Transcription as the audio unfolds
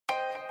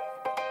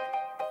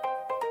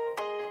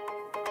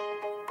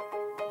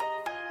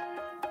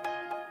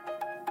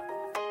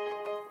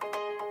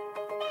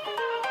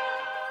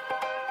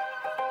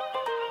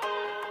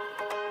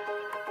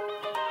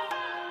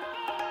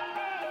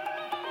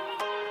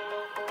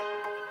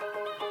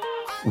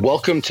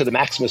Welcome to the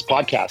Maximus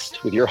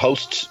podcast with your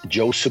hosts,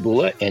 Joe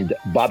Sabula and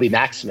Bobby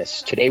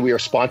Maximus. Today we are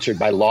sponsored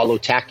by Lalo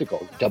Tactical,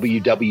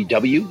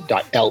 www.lalo.com.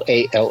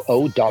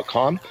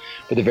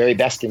 For the very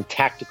best in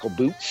tactical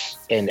boots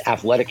and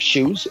athletic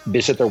shoes,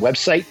 visit their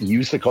website,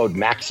 use the code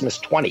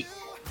Maximus20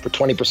 for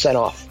 20%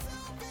 off.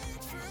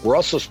 We're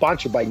also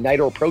sponsored by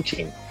Nitor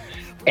Protein.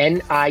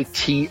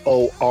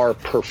 NITOR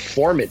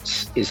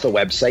Performance is the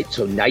website,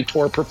 so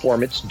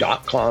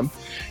nitorperformance.com.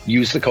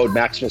 Use the code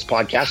Maximus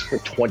Podcast for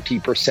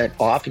 20%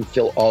 off and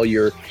fill all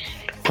your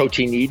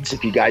protein needs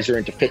if you guys are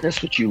into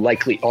fitness, which you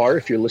likely are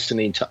if you're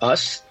listening to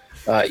us.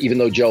 Even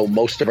though, Joe,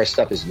 most of our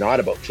stuff is not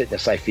about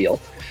fitness, I feel.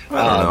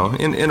 I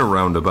don't know, in a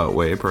roundabout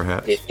way,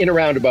 perhaps. In a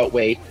roundabout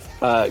way,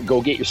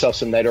 go get yourself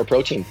some Nitor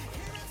Protein.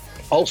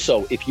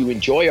 Also, if you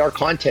enjoy our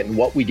content and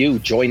what we do,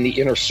 join the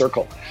inner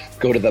circle.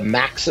 Go to the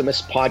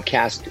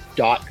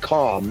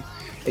maximuspodcast.com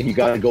and you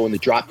got to go in the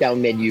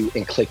drop-down menu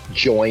and click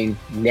Join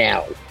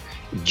Now.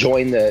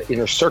 Join the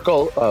inner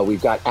circle.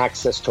 We've got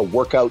access to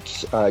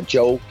workouts.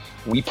 Joe,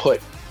 we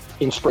put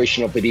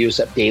inspirational videos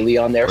up daily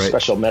on there, right.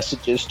 Special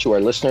messages to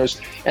our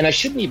listeners. And I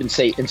shouldn't even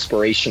say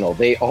inspirational.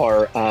 They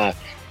are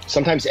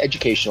sometimes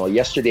educational.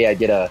 Yesterday, I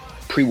did a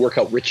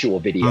pre-workout ritual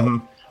video.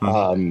 Mm-hmm.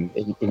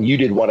 And you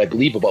did what I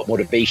believe about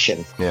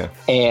motivation. Yeah.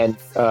 And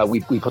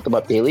we put them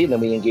up daily, and then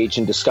we engage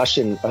in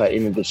discussion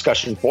in the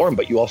discussion forum.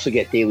 But you also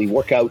get daily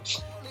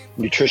workouts,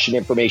 nutrition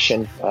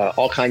information,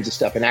 all kinds of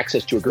stuff, and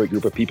access to a great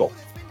group of people.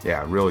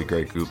 Yeah, really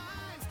great group.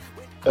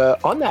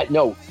 On that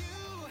note,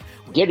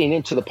 getting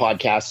into the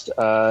podcast,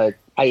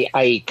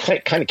 I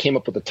kind of came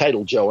up with the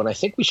title, Joe, and I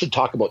think we should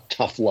talk about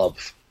tough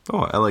love. Oh,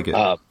 I like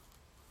it.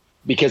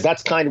 Because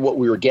that's kind of what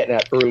we were getting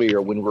at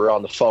earlier when we were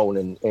on the phone.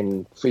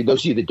 And for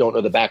those of you that don't know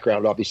the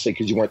background, obviously,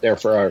 because you weren't there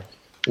for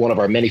one of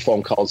our many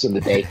phone calls in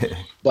the day,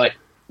 but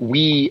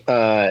we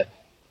had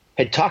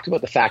talked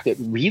about the fact that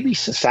really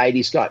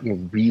society's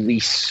gotten really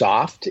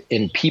soft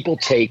and people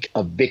take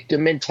a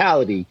victim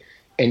mentality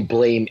and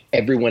blame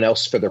everyone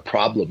else for their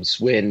problems.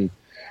 When,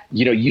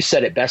 you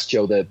said it best,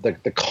 Joe,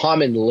 the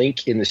common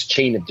link in this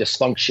chain of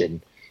dysfunction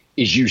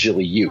is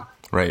usually you.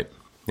 Right.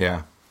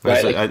 Yeah.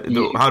 Right?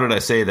 How did I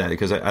say that?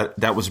 Because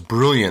that was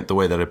brilliant the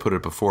way that I put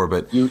it before.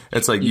 But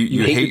it's like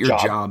you hate your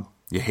job.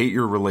 You hate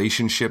your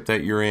relationship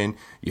that you're in.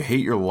 You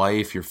hate your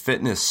life. Your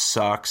fitness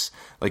sucks.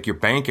 Like your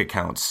bank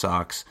account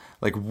sucks.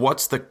 Like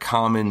what's the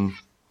common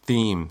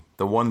theme?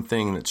 The one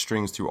thing that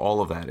strings through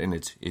all of that, and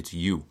it's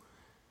you.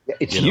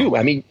 It's you.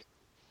 I mean,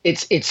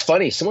 it's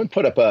funny. Someone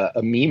put up a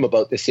meme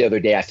about this the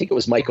other day. I think it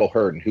was Mike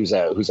O'Hearn, who's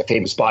a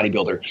famous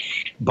bodybuilder,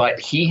 but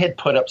he had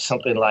put up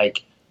something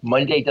like,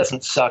 Monday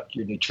doesn't suck,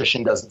 your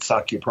nutrition doesn't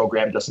suck, your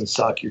program doesn't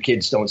suck, your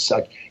kids don't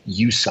suck,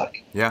 you suck.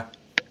 Yeah.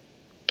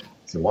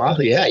 So,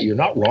 well, yeah, you're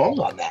not wrong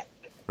on that.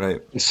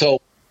 Right. And so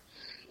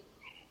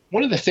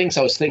one of the things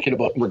I was thinking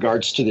about in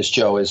regards to this,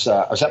 Joe, is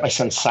I was at my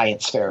son's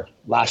science fair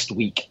last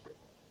week,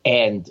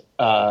 and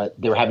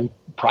they were having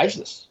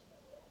prizes.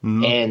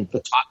 Mm-hmm. And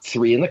the top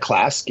 3 in the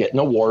class get an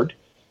award.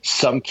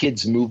 Some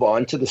kids move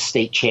on to the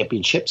state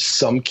championships.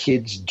 Some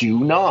kids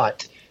do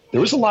not.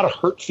 There was a lot of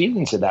hurt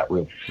feelings in that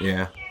room.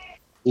 Yeah.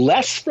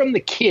 Less from the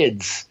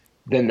kids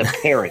than the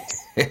parents,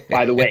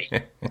 by the way.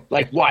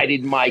 Like, why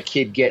did my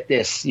kid get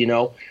this,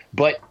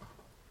 But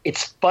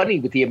it's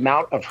funny with the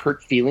amount of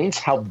hurt feelings,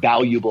 how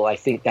valuable I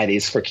think that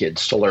is for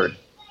kids to learn.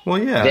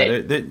 Well,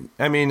 yeah.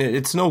 I mean,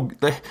 it's no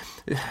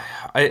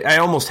 – I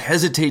almost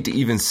hesitate to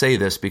even say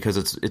this because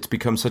it's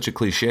become such a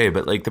cliche,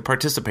 but, like, the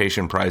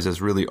participation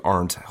prizes really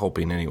aren't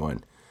helping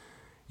anyone.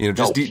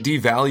 Just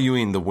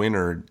devaluing the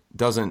winner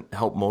doesn't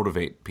help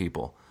motivate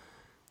people.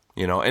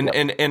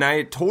 And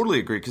I totally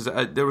agree because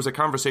there was a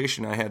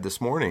conversation I had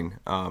this morning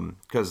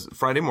because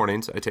Friday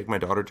mornings I take my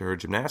daughter to her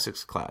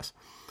gymnastics class,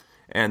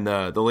 and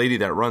the lady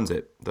that runs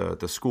it,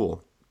 the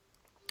school,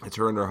 it's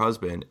her and her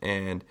husband,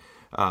 and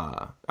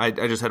I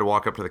just had to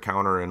walk up to the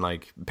counter and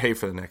like pay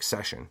for the next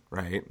session,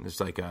 right?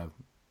 It's like I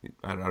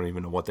don't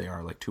even know what they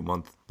are, like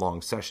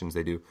 2-month-long sessions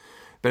they do.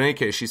 But in any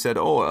case, she said,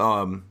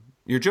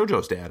 you're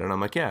JoJo's dad, and I'm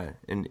like, yeah,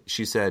 and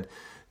she said,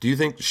 do you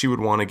think she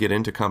would want to get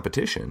into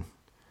competition?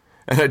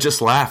 And I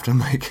just laughed. I'm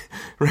like,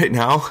 right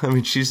now, I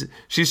mean, she's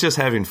just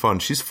having fun.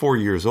 She's 4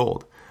 years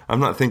old.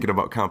 I'm not thinking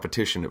about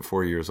competition at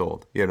 4 years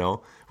old.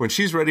 When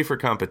she's ready for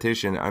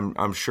competition,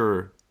 I'm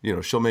sure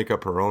she'll make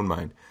up her own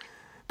mind.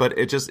 But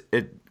it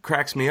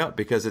cracks me up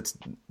because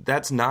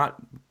that's not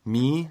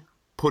me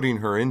putting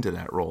her into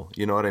that role.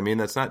 You know what I mean?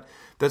 That's not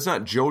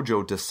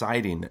JoJo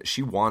deciding that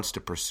she wants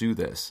to pursue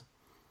this.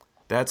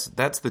 That's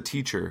the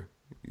teacher,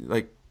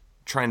 like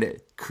trying to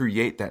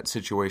create that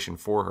situation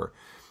for her.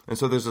 And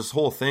so there's this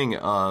whole thing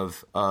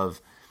of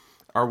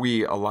are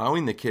we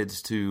allowing the kids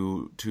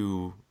to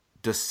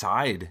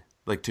decide,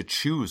 like to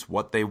choose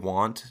what they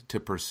want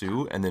to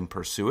pursue and then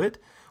pursue it?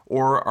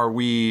 Or are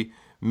we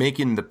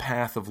making the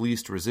path of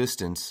least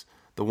resistance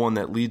the one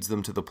that leads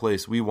them to the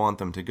place we want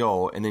them to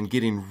go, and then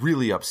getting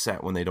really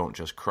upset when they don't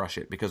just crush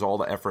it because all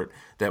the effort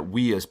that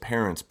we as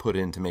parents put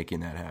into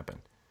making that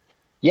happen?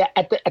 Yeah.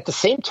 At the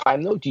same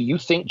time, though, do you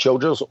think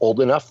JoJo's old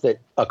enough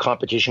that a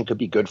competition could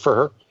be good for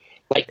her?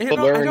 Like You to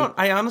know, learn.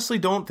 I honestly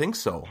don't think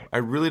so. I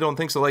really don't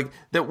think so. Like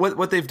that,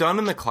 what they've done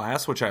in the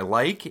class, which I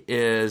like,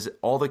 is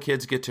all the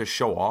kids get to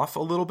show off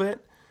a little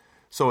bit.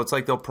 So it's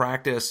like they'll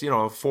practice,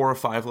 4 or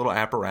 5 little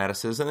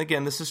apparatuses. And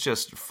again, this is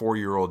just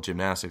 4-year-old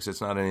gymnastics.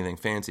 It's not anything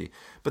fancy.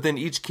 But then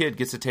each kid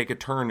gets to take a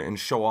turn and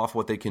show off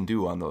what they can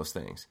do on those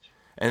things.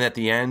 And at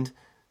the end,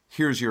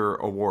 here's your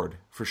award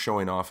for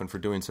showing off and for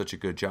doing such a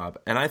good job.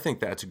 And I think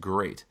that's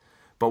great.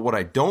 But what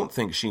I don't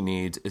think she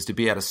needs is to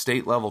be at a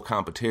state level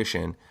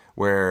competition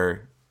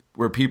where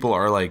people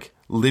are like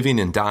living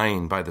and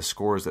dying by the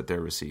scores that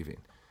they're receiving.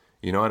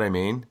 You know what I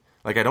mean?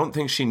 Like, I don't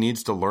think she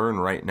needs to learn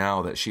right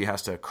now that she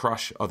has to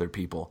crush other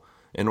people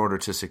in order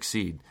to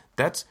succeed.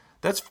 That's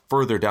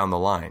further down the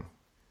line.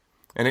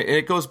 And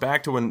it goes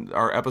back to when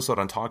our episode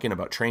on talking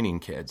about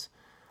training kids,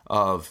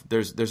 of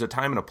there's a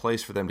time and a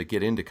place for them to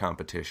get into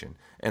competition.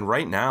 And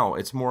right now,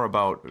 it's more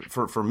about,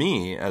 for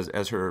me,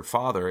 as her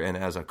father and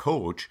as a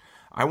coach,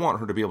 I want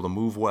her to be able to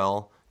move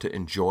well, to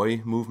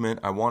enjoy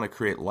movement. I want to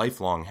create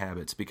lifelong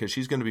habits because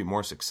she's going to be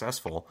more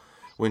successful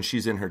when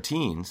she's in her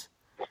teens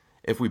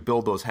if we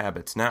build those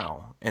habits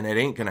now. And it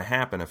ain't going to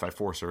happen if I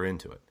force her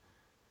into it.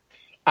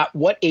 At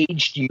what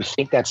age do you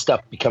think that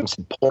stuff becomes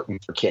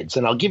important for kids?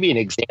 And I'll give you an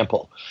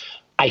example.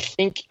 I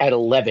think at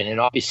 11, and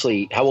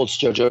obviously, how old's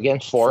JoJo again?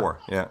 4? 4,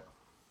 yeah.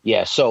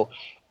 Yeah, so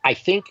I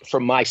think for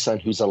my son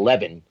who's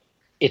 11,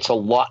 it's a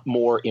lot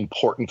more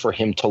important for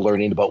him to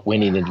learning about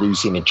winning and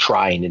losing and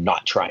trying and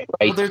not trying,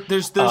 right? Well,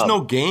 there's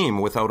no game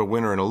without a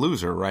winner and a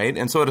loser, right?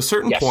 And so at a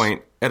certain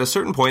point,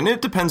 and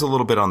it depends a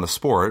little bit on the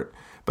sport,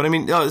 but I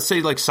mean,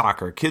 say like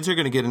soccer. Kids are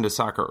going to get into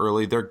soccer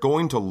early. They're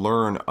going to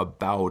learn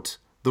about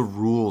the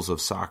rules of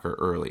soccer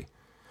early.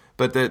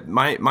 But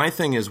my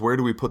thing is, where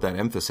do we put that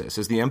emphasis?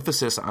 Is the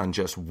emphasis on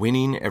just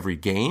winning every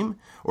game?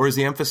 Or is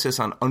the emphasis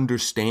on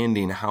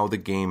understanding how the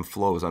game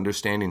flows,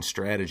 understanding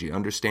strategy,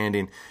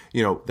 understanding,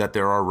 that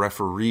there are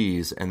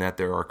referees and that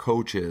there are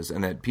coaches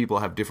and that people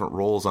have different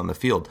roles on the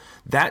field?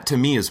 That, to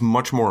me, is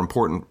much more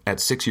important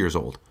at 6 years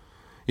old.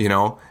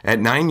 At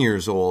 9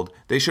 years old,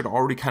 they should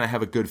already kind of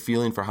have a good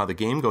feeling for how the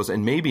game goes.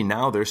 And maybe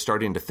now they're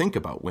starting to think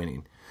about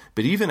winning.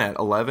 But even at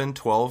 11,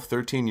 12,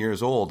 13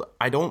 years old,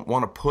 I don't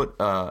want to put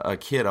a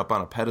kid up on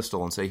a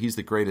pedestal and say he's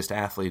the greatest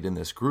athlete in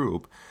this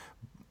group.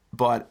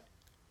 But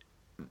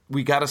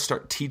we got to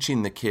start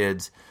teaching the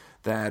kids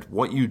that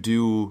what you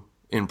do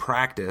in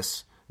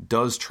practice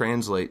does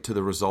translate to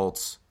the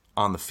results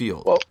on the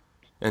field. Well,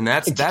 and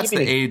that's the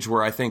age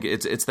where I think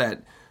it's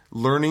that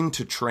learning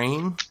to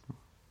train.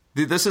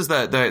 This is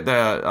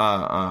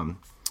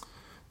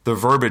the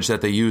verbiage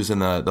that they use in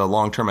the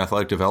long-term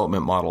athletic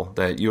development model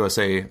that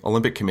USA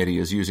Olympic Committee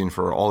is using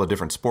for all the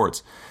different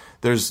sports.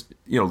 There's,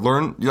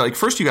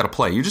 first you got to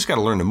play. You just got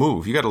to learn to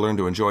move. You got to learn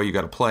to enjoy. You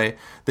got to play.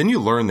 Then you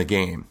learn the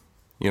game,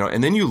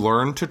 and then you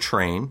learn to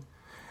train,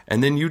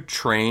 and then you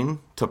train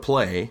to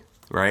play,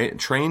 right?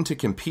 Train to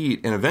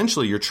compete, and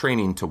eventually you're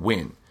training to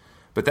win.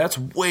 But that's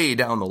way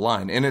down the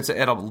line, and it's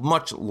at a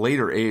much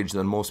later age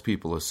than most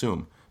people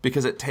assume,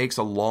 because it takes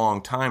a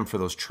long time for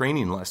those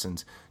training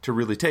lessons to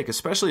really take,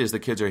 especially as the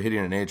kids are hitting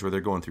an age where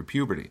they're going through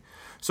puberty.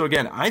 So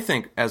again, I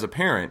think as a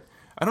parent,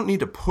 I don't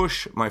need to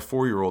push my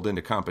 4-year-old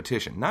into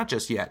competition, not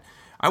just yet.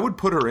 I would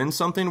put her in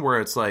something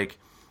where it's like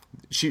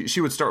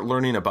she would start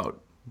learning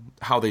about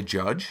how they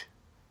judge,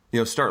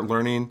 start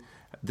learning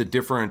the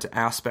different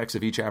aspects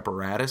of each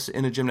apparatus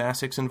in a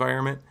gymnastics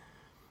environment.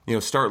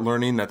 Start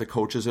learning that the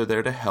coaches are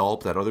there to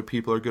help, that other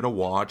people are going to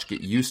watch,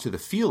 get used to the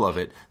feel of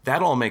it.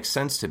 That all makes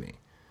sense to me.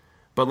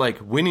 But like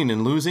winning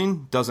and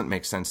losing doesn't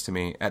make sense to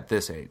me at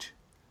this age.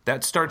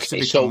 That starts to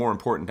become more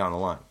important down the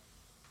line.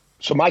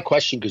 So my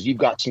question, because you've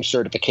got some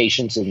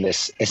certifications in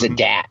this as a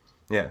dad,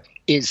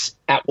 is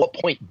at what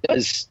point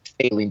does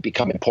failing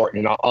become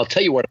important? And I'll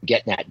tell you what I'm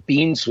getting at.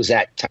 Beans was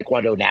at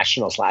Taekwondo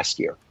Nationals last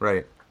year.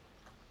 Right.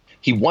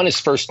 He won his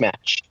first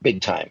match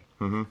big time.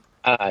 Mm-hmm.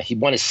 He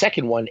won his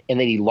second one, and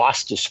then he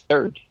lost his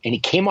third. And he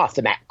came off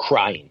the mat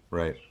crying.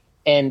 Right.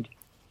 And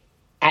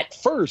at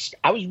first,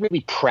 I was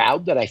really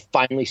proud that I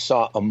finally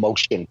saw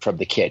emotion from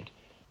the kid,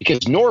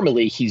 because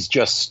normally he's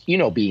just,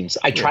 Beans.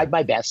 I tried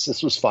my best.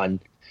 This was fun.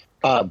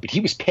 But he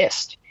was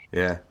pissed.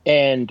 Yeah.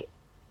 And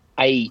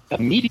I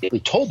immediately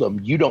told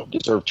him, you don't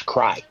deserve to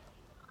cry.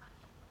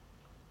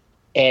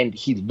 And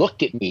he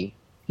looked at me.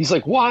 He's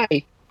like, why?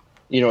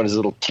 In his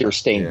little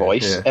tear-stained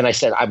voice. Yeah. And I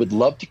said, I would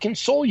love to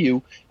console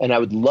you, and I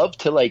would love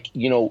to,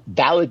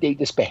 validate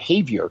this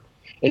behavior.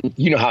 And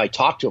you know how I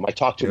talked to him. I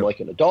talked to him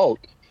like an adult.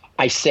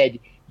 I said,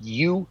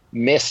 you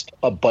missed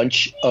a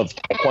bunch of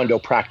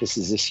Taekwondo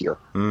practices this year.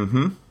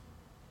 Mm-hmm.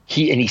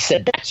 He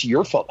said, that's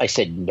your fault. I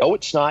said, no,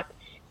 it's not.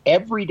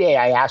 Every day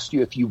I asked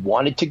you if you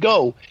wanted to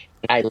go,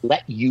 and I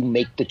let you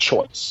make the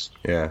choice.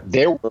 Yeah.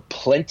 There were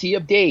plenty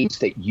of days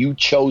that you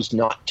chose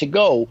not to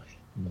go.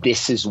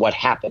 This is what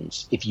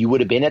happens. If you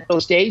would have been at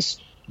those days,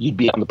 you'd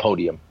be on the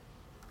podium.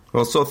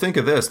 Well, so think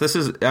of this. This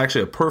is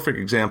actually a perfect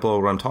example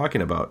of what I'm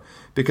talking about,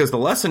 because the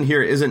lesson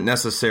here isn't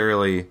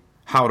necessarily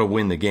how to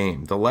win the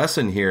game. The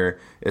lesson here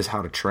is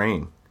how to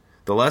train.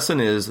 The lesson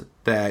is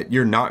that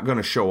you're not going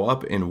to show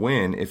up and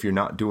win if you're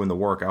not doing the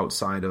work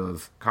outside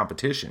of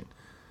competition.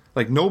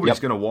 Like, nobody's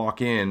going to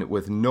walk in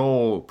with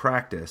no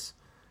practice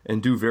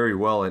and do very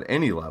well at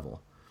any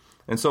level.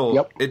 And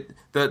so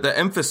the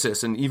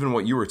emphasis, and even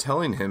what you were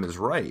telling him, is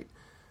right.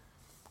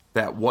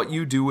 That what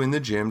you do in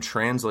the gym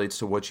translates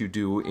to what you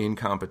do in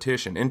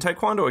competition. In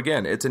Taekwondo,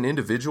 again, it's an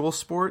individual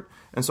sport,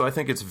 and so I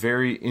think it's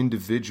very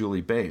individually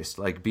based.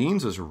 Like,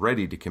 Beans is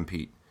ready to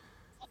compete.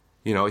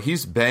 You know,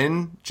 he's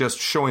been just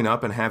showing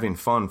up and having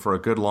fun for a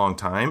good long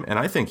time, and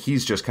I think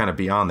he's just kind of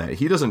beyond that.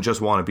 He doesn't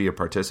just want to be a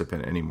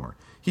participant anymore.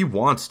 He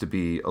wants to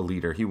be a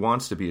leader. He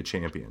wants to be a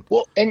champion.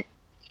 Well, and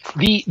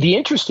the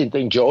interesting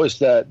thing, Joe, is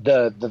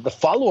the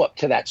follow-up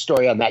to that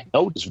story on that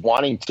note is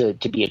wanting to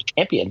be a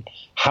champion,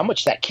 how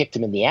much that kicked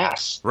him in the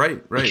ass.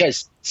 Right.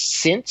 Because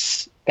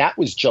since that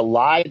was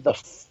July the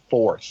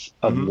 4th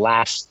of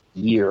last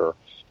year,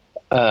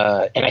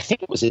 and I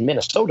think it was in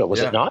Minnesota,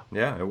 was it not?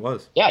 Yeah, it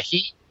was. Yeah,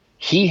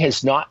 he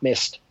has not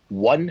missed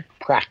one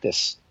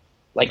practice.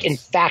 Like, in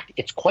fact,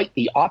 it's quite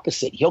the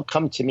opposite. He'll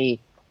come to me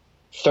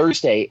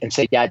Thursday and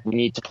say, Dad, we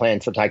need to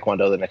plan for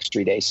Taekwondo the next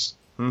 3 days.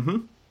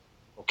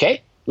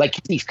 Okay? Like,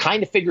 he's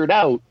kind of figured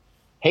out,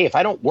 hey, if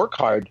I don't work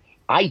hard,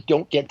 I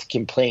don't get to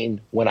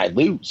complain when I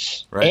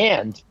lose. Right.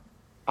 And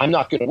I'm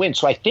not going to win.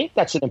 So I think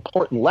that's an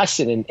important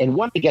lesson. And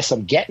what I guess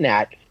I'm getting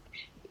at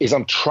is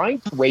I'm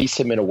trying to raise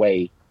him in a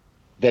way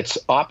that's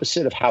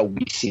opposite of how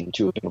we seem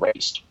to have been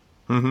raised.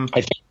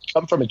 I think we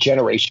come from a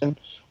generation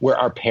where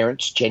our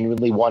parents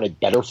genuinely wanted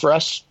better for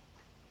us,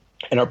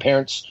 and our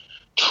parents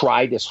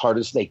tried as hard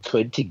as they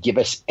could to give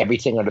us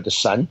everything under the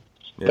sun.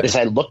 Yeah. But as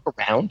I look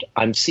around,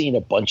 I'm seeing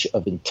a bunch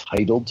of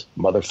entitled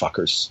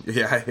motherfuckers.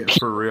 Yeah,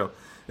 for real.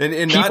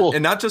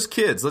 And not just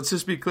kids. Let's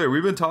just be clear.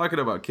 We've been talking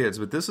about kids,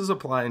 but this is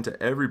applying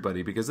to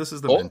everybody because this is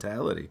the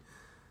mentality.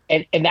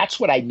 And that's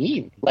what I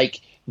mean.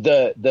 Like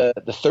the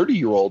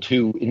 30-year-old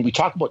who, and we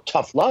talk about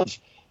tough love,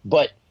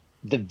 but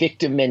the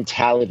victim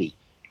mentality.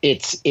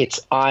 It's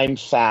I'm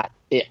fat.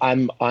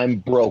 I'm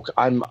broke.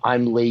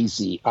 I'm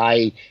lazy.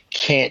 I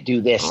can't do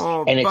this.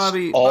 Oh, and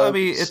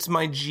Bobby, it's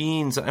my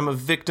genes. I'm a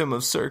victim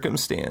of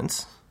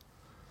circumstance.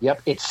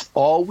 Yep, it's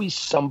always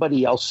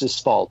somebody else's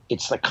fault.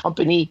 It's the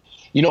company.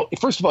 You know,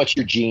 first of all, it's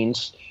your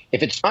genes.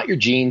 If it's not your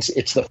genes,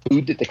 it's the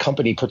food that the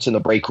company puts in the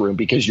break room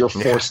because you're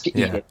forced to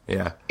eat it.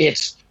 Yeah.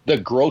 It's the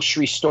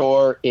grocery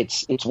store.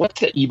 It's what's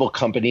the evil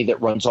company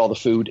that runs all the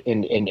food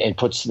and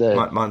puts the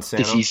Monsanto.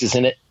 Diseases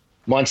in it?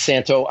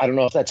 Monsanto. I don't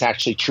know if that's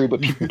actually true,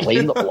 but people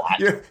blame them a lot.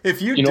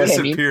 If you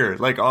disappear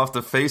like off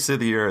the face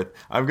of the earth,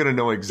 I'm going to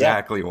know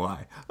exactly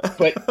why.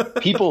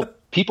 But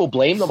people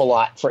blame them a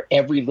lot for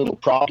every little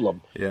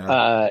problem.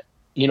 Yeah.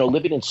 You know,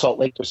 living in Salt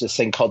Lake, there's this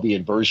thing called the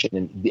inversion,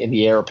 and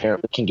the air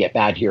apparently can get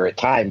bad here at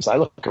times. I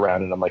look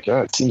around and I'm like,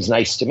 oh, it seems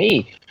nice to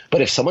me.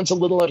 But if someone's a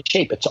little out of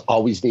shape, it's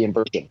always the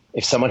inversion.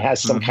 If someone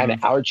has some kind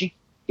of allergy,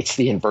 it's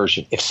the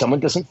inversion. If someone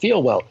doesn't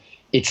feel well,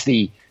 it's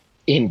the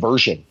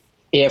inversion.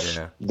 If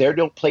they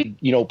don't play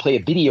a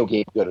video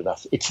game good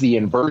enough, it's the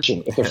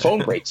inversion. If their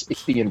phone breaks,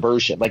 it's the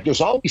inversion. Like,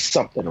 there's always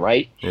something,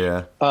 right?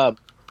 Yeah.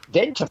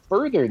 Then to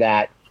further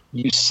that,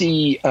 you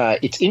see,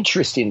 it's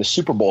interesting, the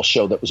Super Bowl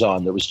show that was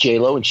on. There was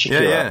J-Lo and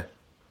Shakira. Yeah.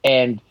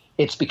 And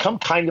it's become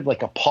kind of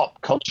like a pop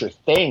culture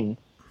thing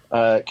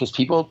because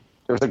there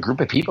was a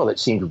group of people that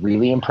seemed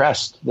really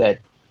impressed that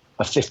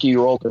a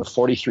 50-year-old or a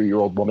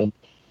 43-year-old woman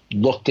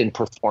looked and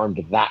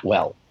performed that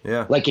well.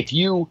 Yeah. Like, if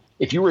you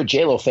were a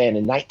J-Lo fan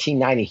in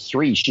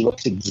 1993, she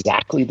looks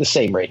exactly the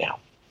same right now.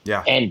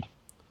 Yeah. And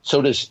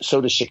so does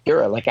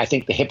Shakira. Like, I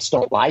think the hips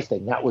don't lie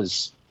thing, that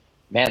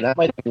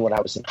might have been when I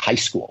was in high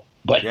school.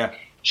 But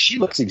she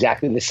looks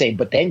exactly the same.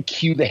 But then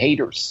cue the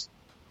haters.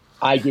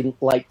 I didn't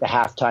like the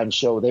halftime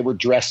show. They were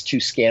dressed too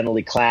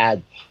scantily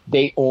clad.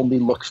 They only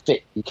look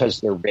fit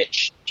because they're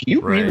rich. Do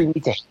you really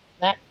need to hate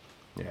that?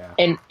 Yeah.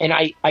 And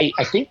I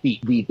think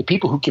the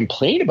people who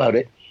complain about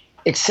it,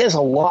 it says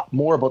a lot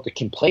more about the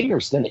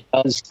complainers than it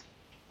does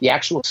the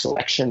actual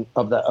selection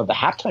of the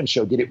halftime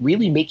show. Did it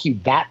really make you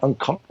that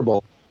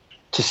uncomfortable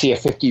to see a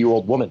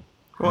 50-year-old woman?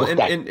 Well,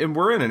 and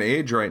we're in an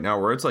age right now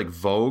where it's like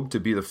vogue to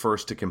be the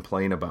first to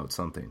complain about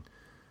something.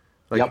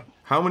 Like,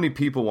 how many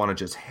people want to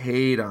just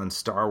hate on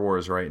Star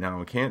Wars right now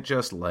and can't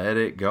just let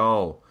it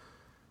go?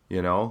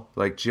 You know,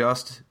 like,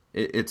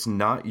 it's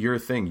not your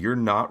thing. You're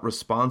not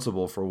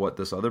responsible for what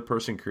this other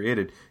person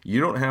created.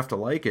 You don't have to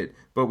like it.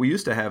 But we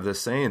used to have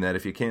this saying that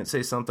if you can't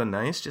say something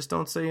nice, just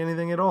don't say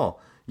anything at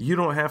all. You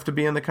don't have to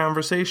be in the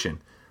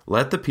conversation.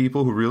 Let the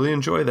people who really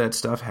enjoy that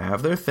stuff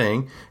have their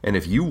thing. And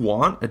if you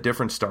want a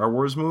different Star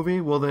Wars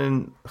movie, well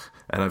then,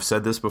 and I've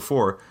said this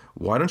before,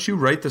 why don't you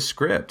write the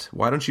script?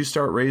 Why don't you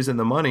start raising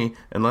the money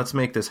and let's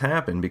make this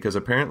happen? Because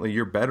apparently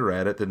you're better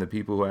at it than the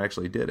people who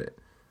actually did it.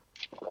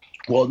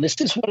 Well, this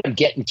is what I'm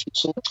getting to.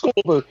 So let's go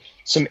over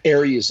some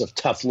areas of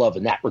tough love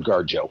in that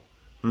regard, Joe.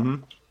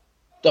 Mm-hmm.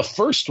 The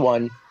first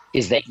one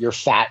is that you're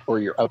fat or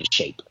you're out of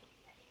shape.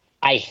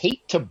 I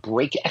hate to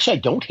break it. Actually, I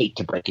don't hate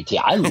to break it to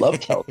you. I love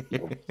telling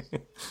you.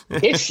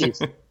 This is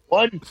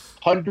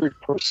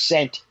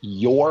 100%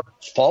 your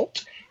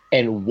fault.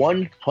 and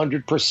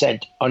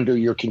 100% under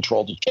your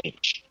control to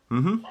change.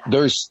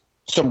 There's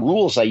some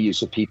rules I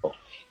use with people.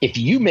 If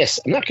you miss,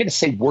 I'm not going to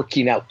say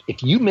working out,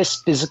 if you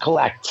miss physical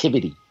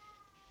activity,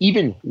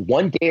 even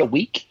one day a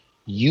week,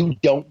 you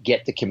don't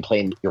get to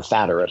complain that you're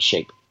fat or out of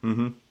shape.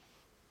 I'm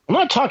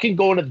not talking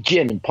going to the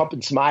gym and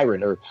pumping some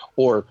iron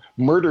or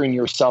murdering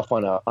yourself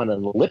on an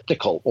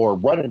elliptical or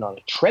running on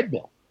a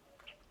treadmill.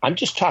 I'm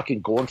just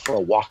talking going for a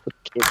walk with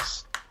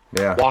kids,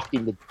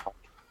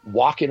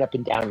 walking up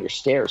and down your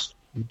stairs,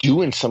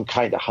 doing some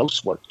kind of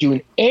housework,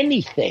 doing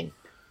anything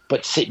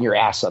but sitting your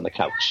ass on the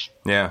couch.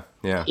 Yeah.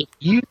 If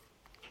you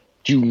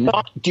do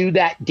not do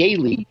that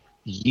daily,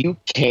 you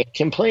can't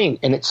complain.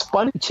 And it's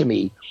funny to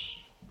me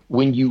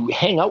when you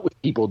hang out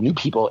with people, new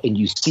people, and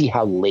you see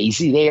how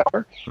lazy they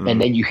are,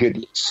 and then you hear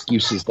the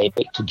excuses they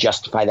make to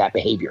justify that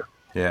behavior.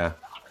 Yeah.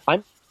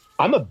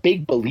 I'm a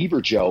big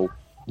believer, Joe,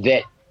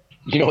 that,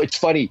 it's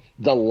funny,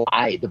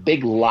 the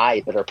big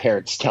lie that our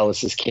parents tell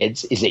us as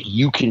kids is that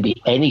you can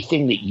be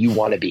anything that you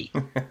want to be.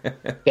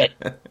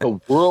 That the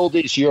world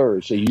is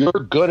yours, and you're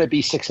going to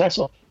be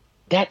successful.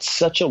 That's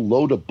such a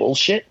load of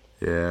bullshit.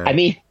 Yeah. I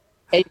mean,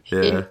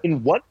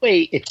 in one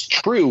way, it's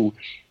true,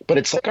 but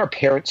it's like our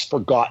parents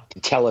forgot to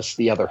tell us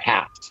the other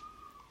half.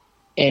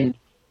 And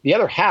the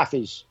other half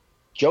is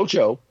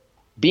JoJo,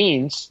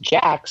 Beans,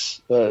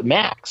 Jax,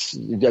 Max.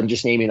 I'm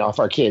just naming off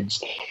our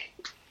kids.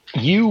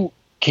 You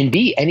can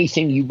be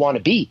anything you want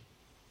to be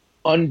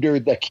under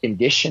the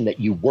condition that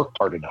you work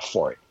hard enough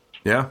for it.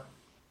 Yeah.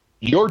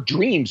 Your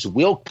dreams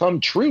will come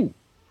true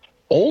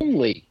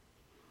only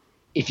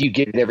if you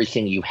give it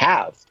everything you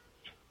have.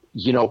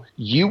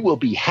 You will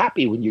be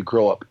happy when you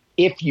grow up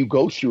if you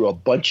go through a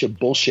bunch of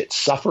bullshit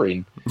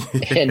suffering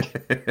and,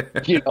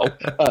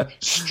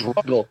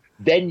 struggle,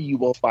 then you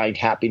will find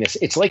happiness.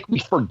 It's like we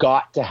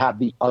forgot to have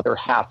the other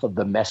half of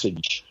the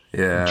message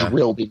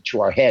drilled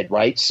into our head,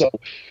 right? So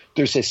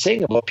there's this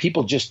thing about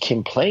people just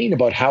complain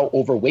about how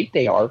overweight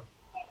they are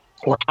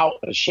or how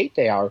out of shape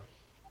they are,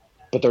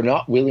 but they're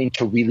not willing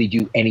to really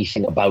do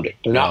anything about it.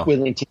 They're not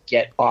willing to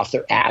get off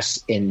their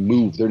ass and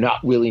move. They're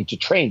not willing to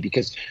train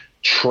because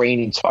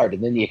training's hard.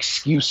 And then the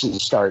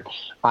excuses start.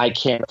 I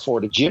can't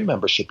afford a gym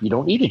membership. You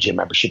don't need a gym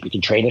membership. You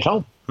can train at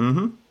home.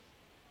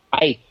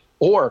 I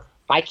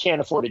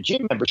can't afford a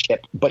gym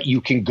membership, but you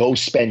can go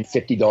spend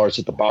 $50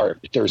 at the bar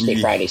Thursday,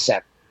 Friday,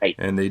 Saturday. Right?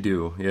 And they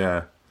do,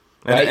 yeah.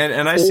 Right?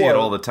 And I see it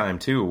all the time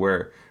too,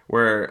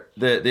 where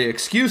the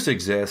excuse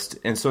exists,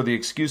 and so the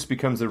excuse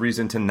becomes the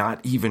reason to not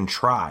even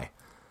try.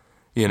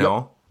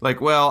 Like,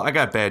 well, I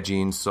got bad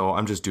genes, so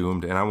I'm just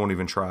doomed, and I won't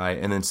even try,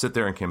 and then sit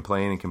there and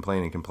complain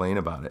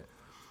about it.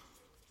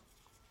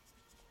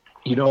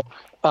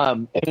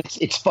 And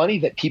it's funny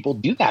that people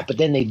do that, but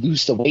then they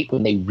lose the weight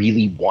when they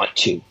really want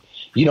to.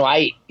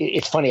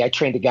 It's funny. I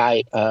trained a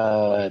guy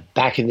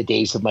back in the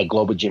days of my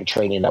global gym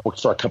training. I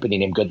worked for a company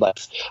named Good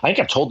Life. I think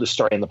I've told this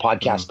story in the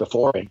podcast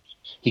before, and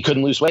he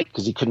couldn't lose weight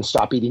because he couldn't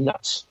stop eating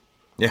nuts.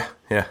 Yeah.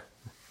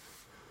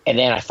 And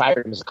then I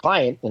fired him as a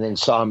client, and then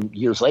saw him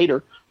years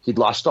later. He'd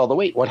lost all the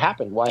weight. What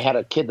happened? Well, I had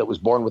a kid that was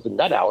born with a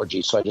nut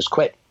allergy, so I just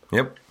quit.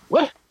 Yep.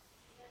 What?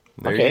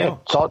 There you go.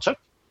 That's all it took.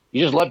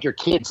 You just loved your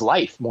kid's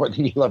life more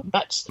than you loved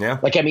nuts. Yeah.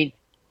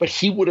 But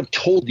he would have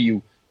told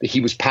you that he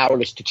was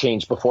powerless to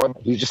change before.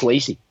 He was just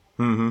lazy.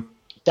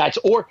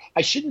 Or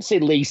I shouldn't say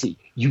lazy.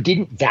 You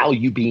didn't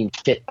value being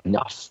fit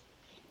enough.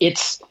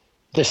 It's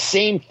the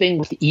same thing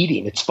with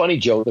eating. It's funny,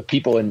 Joe, the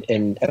people and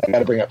I got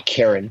to bring up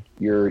Karen,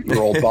 your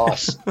old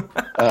boss.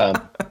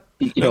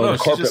 In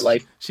corporate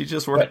life. She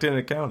just worked in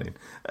accounting.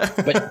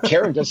 But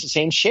Karen does the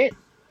same shit.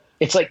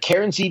 It's like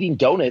Karen's eating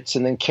donuts,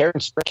 and then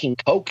Karen's drinking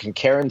Coke, and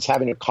Karen's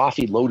having a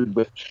coffee loaded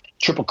with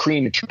triple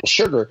cream and triple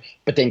sugar,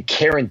 but then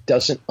Karen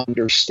doesn't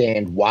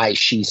understand why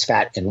she's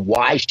fat and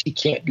why she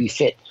can't be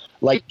fit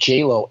like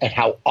J-Lo, and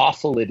how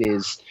awful it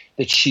is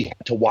that she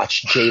had to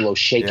watch J-Lo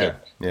shake it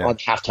on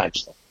halftime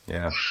show.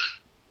 Yeah.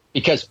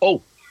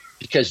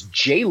 Because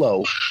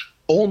J-Lo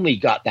only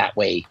got that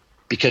way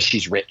because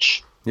she's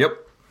rich. Yep.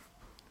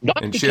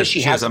 Not and because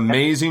she has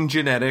amazing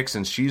genetics,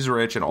 and she's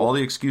rich, and all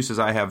the excuses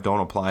I have don't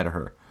apply to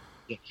her.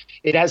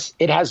 It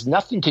has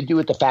nothing to do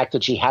with the fact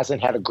that she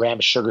hasn't had a gram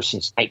of sugar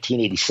since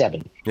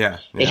 1987. Yeah.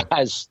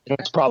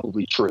 That's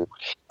probably true.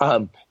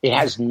 It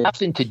has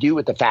nothing to do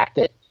with the fact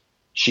that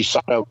she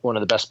sought out one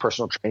of the best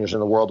personal trainers in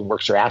the world and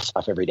works her ass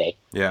off every day.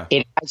 Yeah.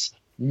 It has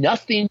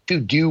nothing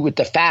to do with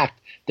the fact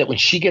that when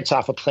she gets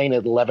off a plane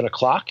at 11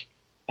 o'clock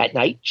at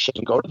night, she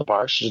doesn't go to the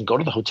bar, she doesn't go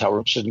to the hotel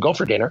room, she doesn't go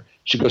for dinner,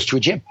 she goes to a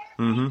gym.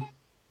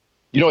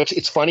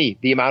 It's funny,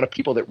 the amount of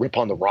people that rip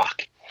on The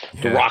Rock.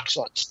 Yeah. The Rock's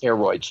on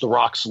steroids. The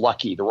Rock's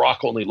lucky. The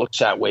Rock only looks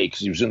that way because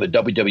he was in the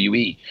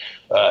WWE.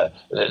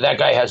 That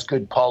guy has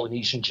good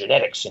Polynesian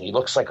genetics, and he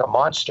looks like a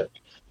monster.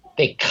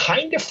 They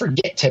kind of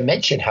forget to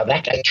mention how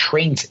that guy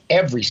trains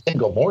every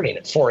single morning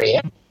at 4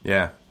 a.m.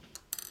 Yeah.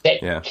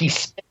 He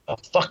spent a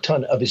fuck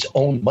ton of his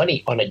own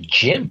money on a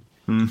gym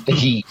that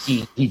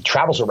he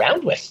travels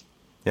around with.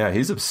 Yeah,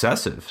 he's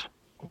obsessive.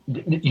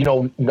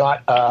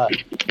 Not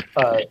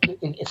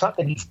it's not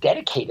that he's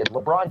dedicated.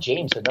 LeBron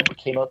James, the number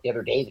came out the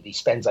other day that he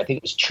spends, I think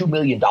it was $2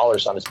 million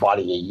on his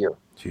body a year.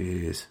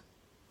 Jeez.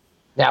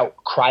 Now,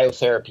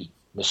 cryotherapy,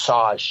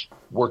 massage,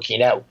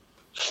 working out,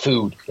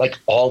 food, like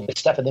all this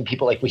stuff. And then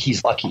people are like, well,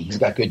 he's lucky. He's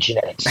got good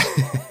genetics.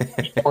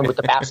 He's born with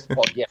the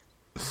basketball gift.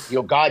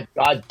 God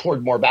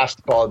poured more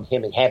basketball in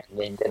him in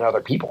heaven than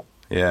other people.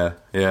 Yeah,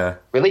 yeah.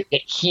 Really?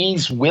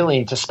 He's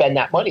willing to spend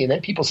that money. And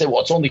then people say,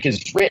 well, it's only because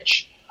he's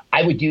rich.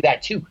 I would do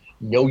that too.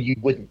 No, you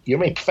wouldn't. You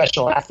know how many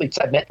professional athletes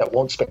I've met that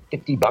won't spend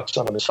 $50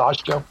 on a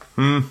massage, Joe?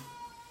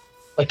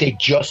 Like they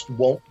just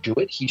won't do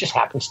it. He just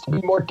happens to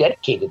be more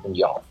dedicated than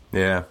y'all.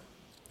 Yeah.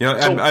 You know,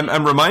 so,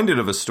 I'm reminded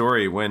of a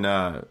story when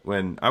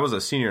I was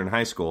a senior in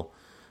high school.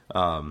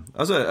 I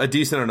was a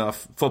decent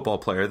enough football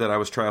player that I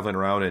was traveling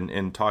around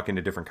and talking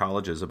to different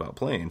colleges about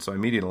playing. So I'm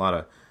meeting a lot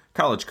of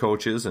college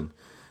coaches and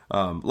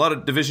a lot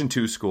of Division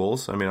II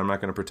schools. I mean, I'm not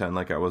going to pretend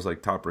like I was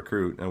like top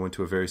recruit. I went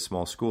to a very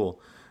small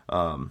school.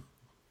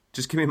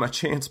 Just give me my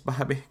chance,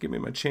 Bobby. Give me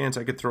my chance.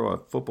 I could throw a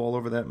football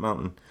over that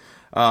mountain.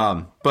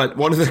 But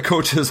one of the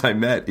coaches I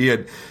met, he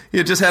had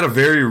just had a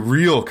very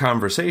real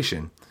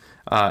conversation.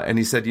 And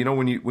he said, you know,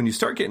 when you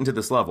start getting to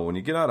this level, when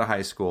you get out of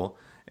high school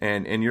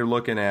and you're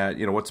looking at,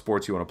 you know, what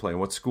sports you want to play and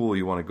what school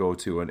you want to go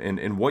to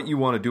and what you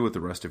want to do with the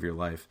rest of your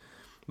life,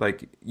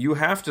 like you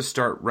have to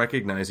start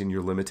recognizing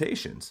your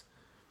limitations.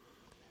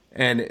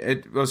 And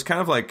it was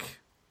kind of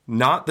like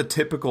not the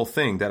typical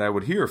thing that I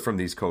would hear from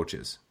these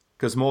coaches.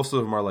 Because most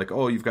of them are like,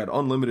 oh, you've got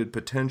unlimited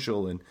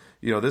potential and,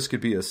 you know, this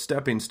could be a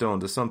stepping stone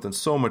to something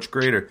so much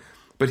greater.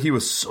 But he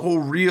was so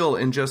real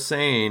in just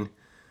saying,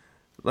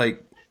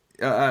 like,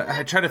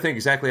 I try to think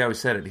exactly how he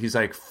said it. He's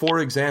like, for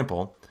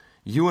example,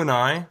 you and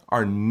I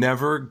are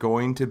never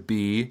going to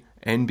be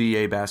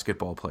NBA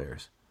basketball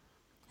players.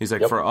 He's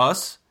like, for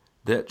us,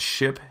 that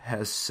ship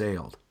has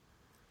sailed.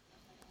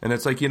 And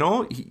it's like, you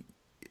know,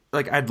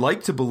 I'd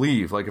like to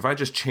believe, like, if I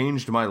just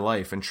changed my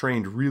life and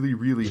trained really,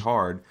 really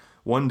hard,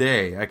 one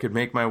day I could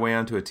make my way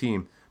onto a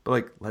team. But,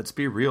 like, let's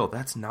be real,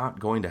 that's not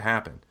going to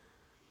happen.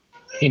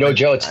 You know,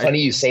 Joe, it's funny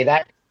you say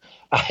that.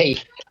 I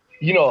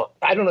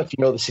don't know if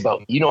you know this about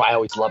me. You know, I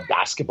always loved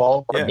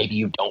basketball, or maybe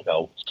you don't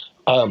know.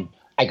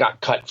 I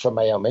got cut from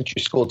my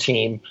elementary school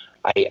team.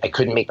 I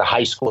couldn't make the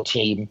high school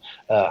team.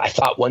 I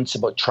thought once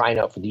about trying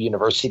out for the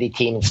university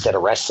team instead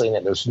of wrestling,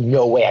 and there's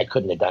no way I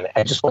couldn't have done it.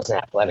 I just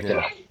wasn't athletic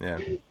enough. Yeah.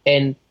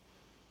 And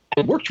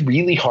I worked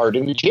really hard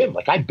in the gym.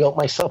 Like I built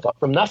myself up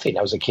from nothing.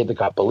 I was a kid that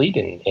got bullied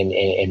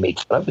and made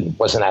fun of and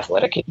wasn't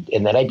athletic.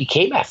 And then I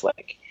became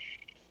athletic.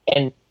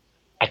 And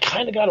I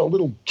kind of got a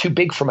little too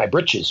big for my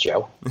britches,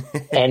 Joe.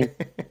 And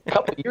a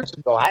couple of years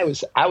ago, I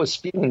was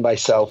feeling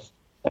myself.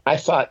 And I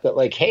thought that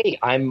like, hey,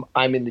 I'm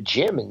in the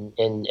gym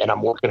and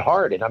I'm working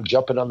hard and I'm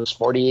jumping on this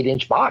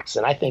 48-inch box.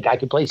 And I think I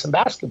could play some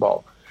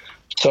basketball.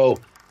 So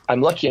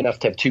I'm lucky enough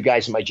to have two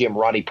guys in my gym,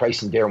 Ronnie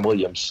Price and Darren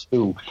Williams,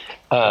 who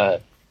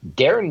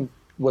Darren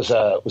was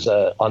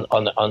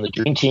on the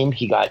dream team.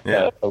 He got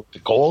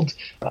gold.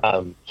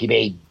 He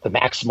made the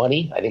max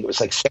money. I think it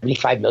was like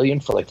 $75 million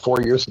for like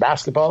 4 years of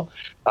basketball.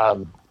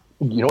 You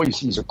know,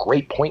 he's a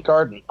great point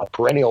guard, a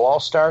perennial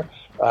all-star.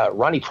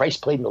 Ronnie Price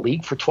played in the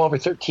league for 12 or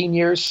 13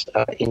 years,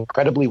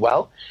 incredibly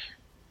well.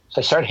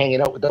 So I started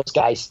hanging out with those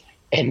guys,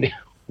 and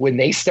when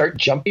they start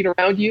jumping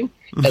around you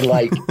and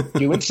like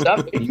doing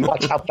stuff, and you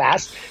watch how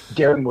fast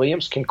Darren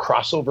Williams can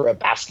cross over a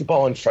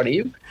basketball in front of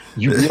you,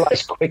 you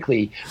realize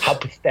quickly how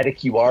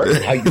pathetic you are and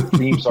how your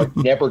dreams are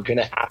never going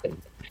to happen.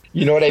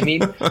 You know what I mean?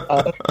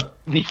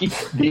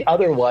 The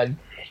other one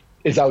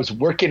is I was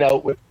working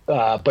out with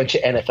a bunch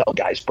of NFL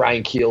guys,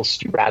 Brian Keel,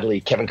 Stu Bradley,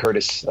 Kevin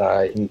Curtis,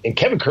 and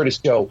Kevin Curtis,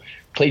 Joe,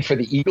 played for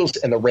the Eagles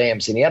and the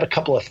Rams, and he had a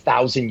couple of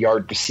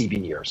 1,000-yard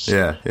receiving years.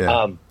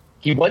 Yeah.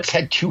 He once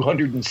had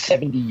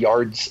 270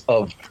 yards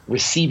of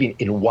receiving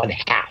in one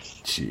half.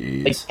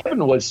 Jeez. Like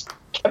Kevin was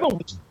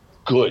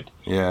good.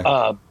 Yeah.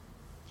 A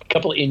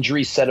couple of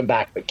injuries set him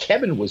back, but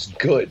Kevin was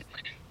good.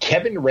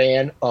 Kevin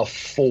ran a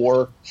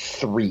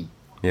 4.3.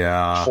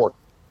 Yeah.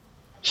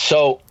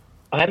 So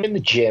I'm in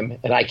the gym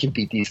and I can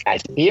beat these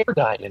guys in the air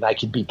nine and I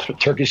can beat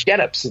Turkish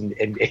get-ups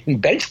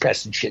and bench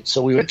press and shit.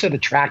 So we went to the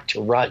track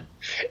to run.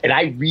 And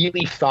I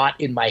really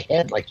thought in my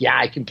head, like, yeah,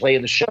 I can play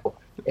in the show.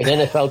 An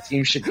NFL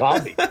team should call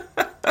me.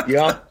 You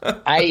know,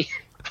 I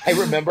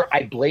remember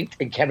I blinked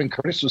and Kevin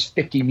Curtis was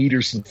 50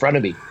 meters in front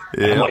of me.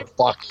 Yeah. And I'm like,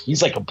 fuck,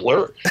 he's like a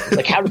blur.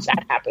 Like, how does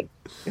that happen?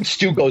 And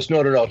Stu goes,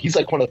 no. He's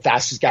like one of the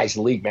fastest guys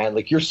in the league, man.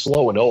 Like, you're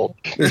slow and old.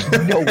 There's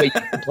no way you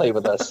can play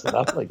with us. And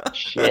I'm like,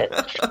 shit.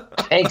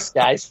 Thanks,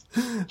 guys.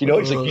 You know,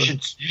 he's like, you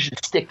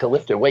should stick to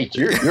lifting weights.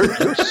 You're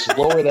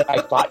slower than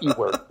I thought you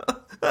were.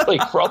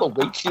 Like, for all the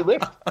weights you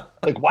lift,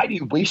 like, why do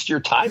you waste your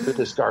time with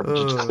this garbage?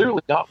 It's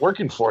clearly not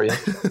working for you.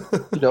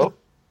 You know,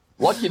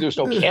 lucky there's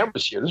no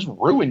cameras here. This will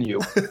ruin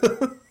you.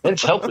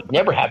 Men's Health would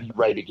never have you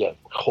right again.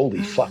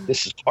 Holy fuck,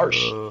 this is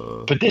harsh.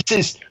 But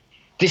this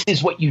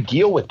is what you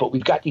deal with. But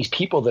we've got these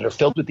people that are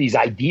filled with these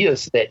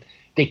ideas that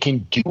they can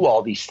do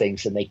all these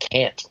things and they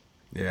can't.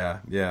 Yeah.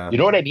 You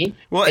know what I mean?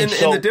 Well, and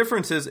the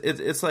difference is,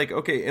 it's like,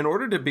 okay, in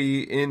order to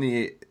be in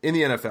the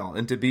NFL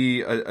and to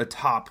be a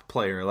top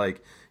player,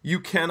 like, you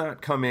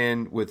cannot come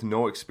in with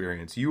no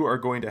experience. You are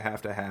going to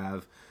have,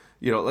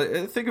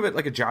 think of it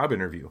like a job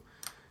interview.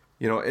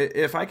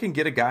 If I can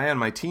get a guy on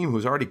my team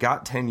who's already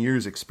got 10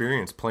 years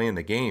experience playing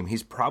the game,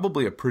 he's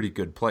probably a pretty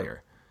good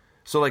player.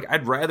 So, like,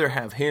 I'd rather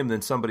have him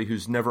than somebody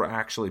who's never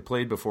actually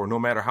played before, no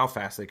matter how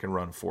fast they can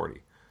run a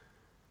 40.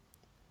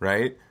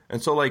 Right?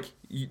 And so, like,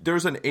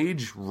 there's an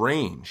age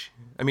range.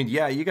 I mean,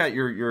 yeah, you got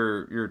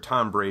your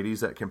Tom Brady's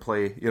that can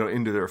play,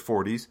 into their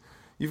 40s.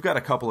 You've got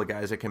a couple of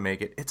guys that can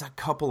make it. It's a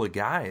couple of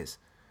guys.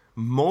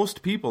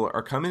 Most people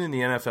are coming in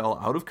the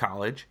NFL out of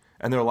college,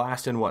 and they're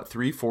lasting,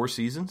 3-4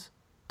 seasons?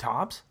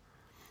 Tops?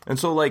 And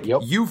so, like,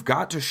 You've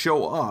got to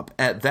show up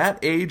at that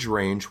age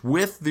range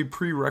with the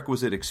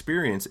prerequisite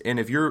experience. And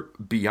if you're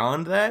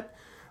beyond that,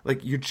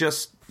 like,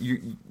 it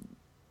ain't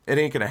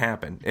going to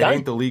happen. It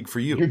ain't the league for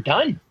you. You're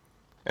done.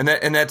 And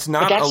that's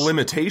not a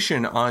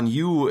limitation on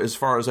you as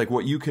far as, like,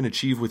 what you can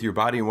achieve with your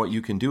body and what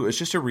you can do. It's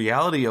just a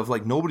reality of,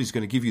 like, nobody's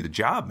going to give you the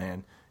job,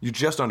 man. You're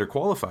just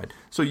underqualified.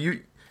 So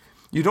you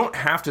don't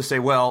have to say,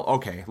 well,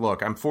 okay,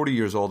 look, I'm 40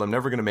 years old. I'm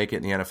never going to make it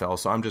in the NFL,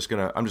 so I'm just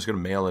gonna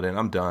mail it in.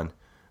 I'm done.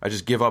 I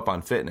just give up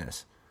on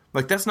fitness.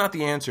 Like, that's not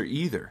the answer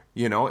either.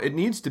 It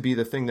needs to be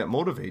the thing that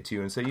motivates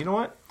you and say, you know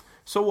what?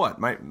 So what?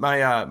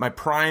 My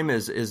prime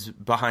is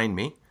behind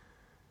me.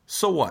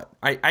 So what?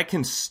 I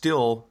can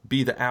still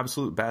be the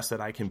absolute best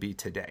that I can be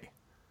today.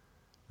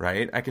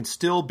 Right? I can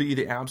still be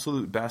the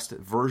absolute best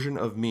version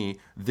of me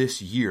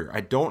this year.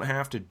 I don't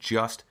have to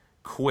just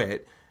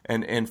quit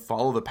and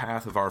follow the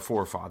path of our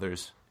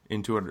forefathers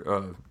into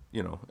an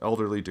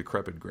elderly,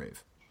 decrepit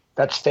grave.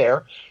 That's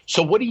fair.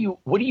 So what do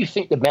you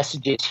think the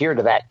message is here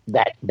to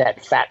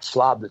that fat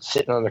slob that's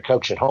sitting on the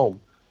couch at home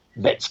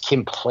that's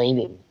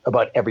complaining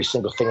about every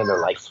single thing in their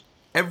life?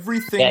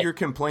 Everything you're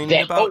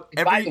complaining about.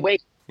 By the way,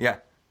 yeah,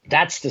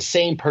 that's the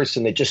same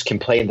person that just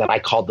complained that I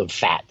called them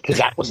fat because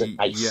that wasn't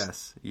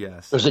nice.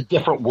 Yes. There's a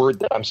different word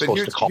that I'm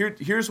supposed to call.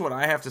 Here's what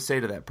I have to say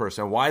to that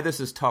person. Why this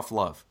is tough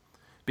love.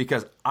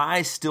 Because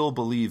I still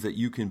believe that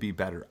you can be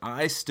better.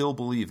 I still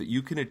believe that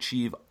you can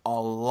achieve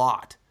a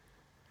lot.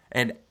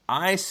 And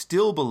I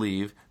still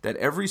believe that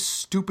every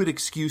stupid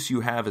excuse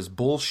you have is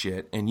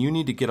bullshit and you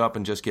need to get up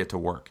and just get to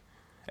work.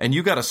 And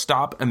you got to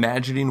stop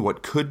imagining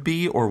what could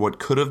be or what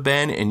could have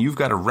been, and you've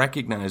got to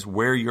recognize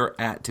where you're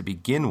at to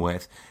begin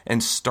with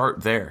and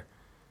start there.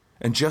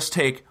 And just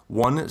take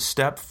one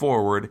step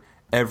forward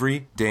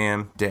every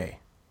damn day.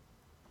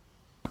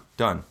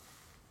 Done.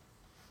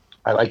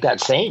 I like that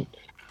saying.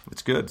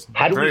 It's good.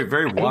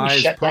 Very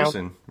wise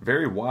person.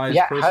 Very wise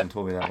person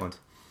told me that once.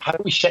 How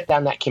do we shut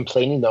down that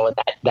complaining, though, and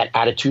that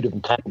attitude of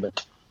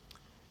entitlement?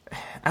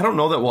 I don't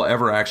know that we'll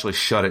ever actually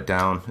shut it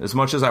down. As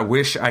much as I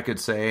wish I could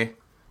say,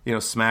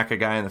 smack a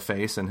guy in the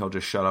face and he'll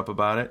just shut up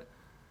about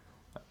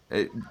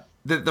it.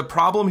 The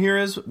problem here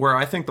is, where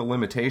I think the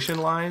limitation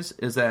lies,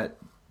 is that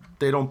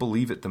they don't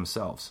believe it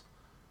themselves.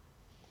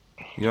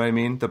 You know what I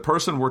mean? The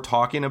person we're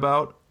talking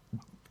about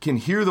can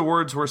hear the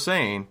words we're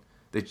saying.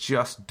 They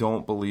just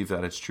don't believe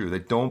that it's true. They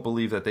don't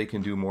believe that they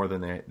can do more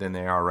than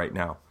they are right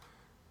now.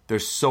 They're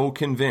so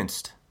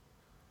convinced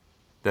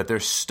that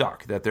they're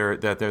stuck, that they're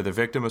the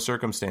victim of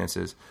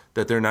circumstances,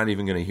 that they're not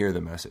even going to hear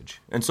the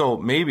message. And so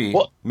maybe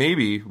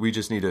we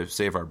just need to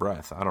save our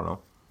breath. I don't know.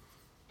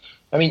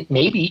 I mean,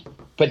 maybe,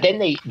 but then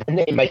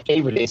my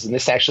favorite is, and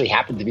this actually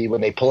happened to me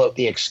when they pull out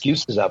the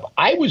excuses of,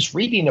 I was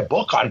reading a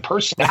book on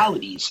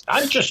personalities.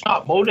 I'm just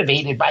not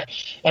motivated by,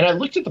 and I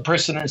looked at the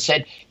person and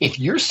said, if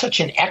you're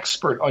such an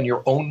expert on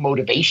your own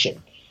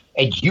motivation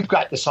and you've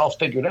got this all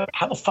figured out,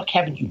 how the fuck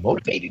haven't you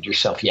motivated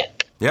yourself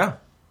yet? Yeah.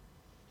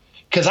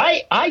 Because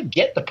I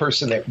get the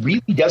person that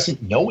really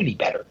doesn't know any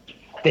better,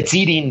 that's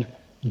eating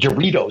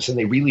Doritos and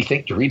they really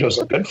think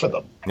Doritos are good for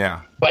them.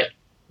 Yeah. But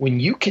when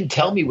you can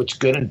tell me what's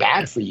good and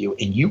bad for you,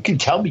 and you can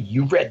tell me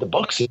you've read the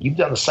books and you've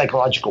done the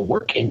psychological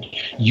work and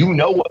you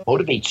know what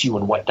motivates you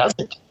and what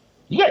doesn't,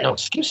 you got no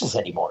excuses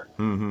anymore.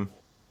 Mm-hmm.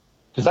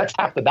 Because that's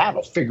half the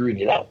battle, figuring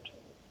it out.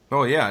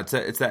 Oh, yeah.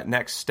 It's that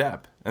next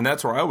step. And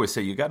that's where I always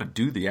say you got to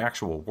do the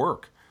actual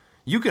work.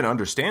 You can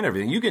understand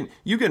everything.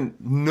 You can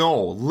know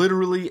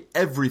literally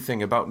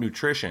everything about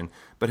nutrition,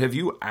 but have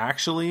you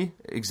actually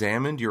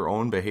examined your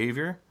own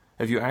behavior?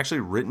 Have you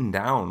actually written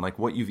down like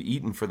what you've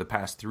eaten for the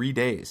past 3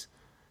 days?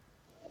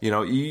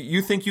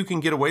 You think you can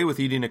get away with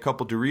eating a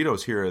couple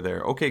Doritos here or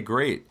there. Okay,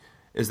 great.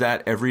 Is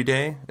that every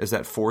day? Is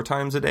that 4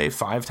 times a day?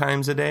 5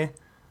 times a day?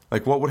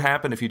 Like, what would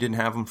happen if you didn't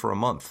have them for a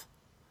month?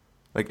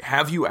 Like,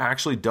 have you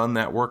actually done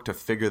that work to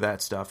figure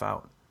that stuff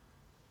out?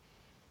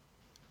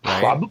 Right?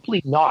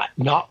 Probably not.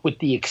 Not with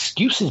the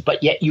excuses,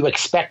 but yet you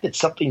expect that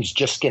something's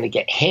just going to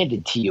get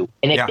handed to you.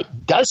 And if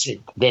it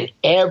doesn't, then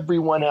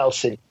everyone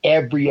else and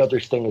every other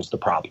thing is the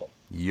problem.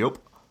 Yep.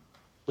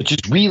 Which is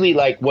really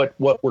like what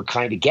we're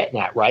kind of getting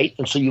at, right?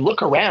 And so you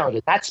look around,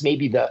 and that's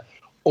maybe the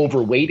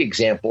overweight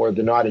example or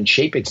the not in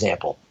shape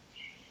example.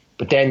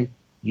 But then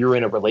you're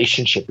in a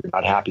relationship you're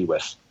not happy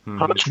with?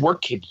 How much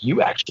work have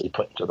you actually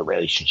put into the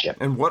relationship?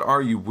 And what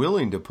are you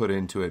willing to put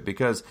into it?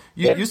 Because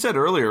you said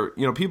earlier,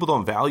 people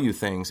don't value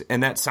things,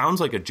 and that sounds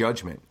like a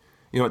judgment.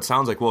 It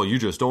sounds like, well, you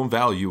just don't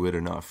value it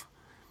enough.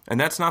 And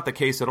that's not the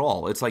case at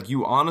all. It's like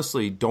you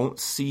honestly don't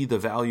see the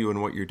value in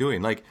what you're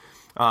doing. Like,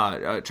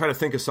 try to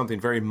think of something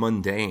very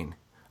mundane.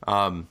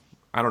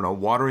 I don't know,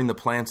 watering the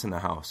plants in the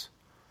house.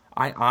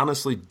 I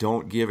honestly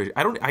don't give a...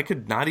 I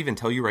could not even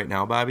tell you right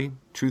now, Bobby,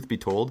 truth be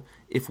told,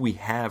 if we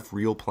have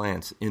real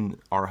plants in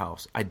our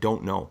house. I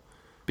don't know,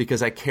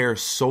 because I care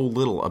so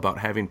little about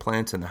having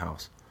plants in the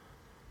house.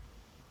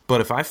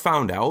 But if I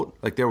found out,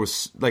 like, there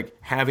was, like,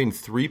 having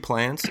 3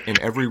 plants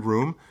in every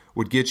room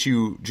would get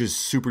you just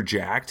super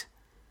jacked,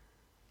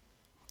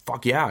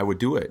 fuck yeah, I would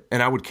do it.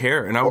 And I would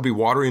care. And I would be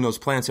watering those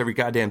plants every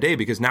goddamn day,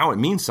 because now it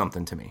means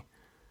something to me.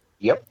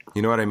 Yep.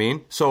 You know what I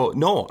mean? So,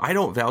 no, I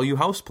don't value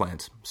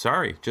houseplants.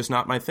 Sorry, just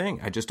not my thing.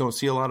 I just don't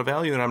see a lot of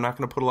value, and I'm not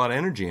going to put a lot of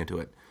energy into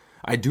it.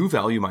 I do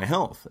value my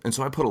health, and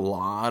so I put a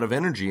lot of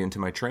energy into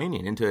my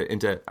training,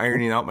 into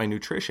ironing out my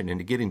nutrition,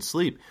 into getting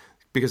sleep,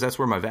 because that's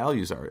where my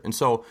values are. And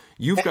so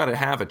you've got to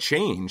have a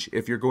change.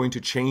 If you're going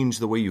to change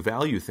the way you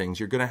value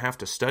things, you're going to have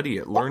to study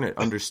it, learn it,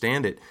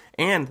 understand it.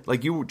 And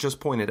like you just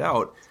pointed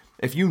out,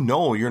 if you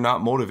know you're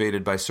not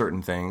motivated by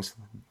certain things,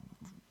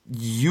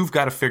 you've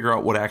got to figure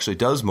out what actually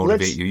does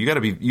motivate you.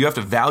 You have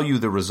to value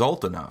the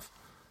result enough.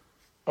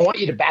 I want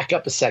you to back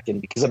up a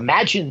second, because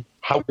imagine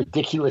how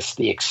ridiculous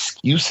the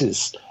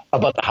excuses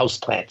about the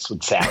houseplants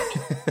would sound.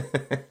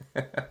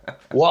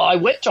 Well, I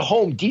went to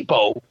Home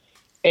Depot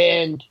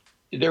and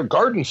their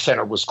garden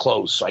center was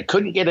closed, so I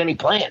couldn't get any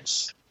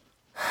plants.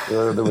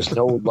 There was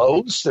no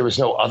Lowe's. There was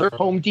no other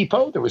Home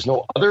Depot. There was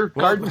no other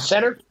garden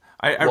center.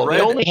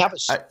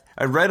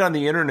 I read on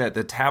the internet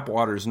that tap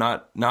water is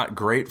not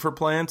great for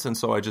plants, and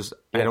so I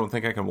don't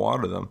think I can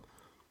water them.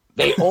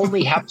 They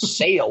only have a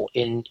sale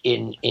in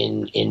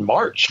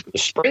March. The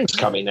spring's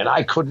coming, and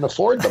I couldn't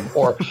afford them.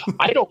 Or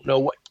I don't know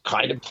what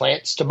kind of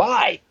plants to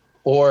buy.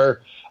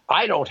 Or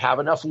I don't have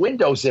enough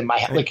windows in my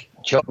house. Like,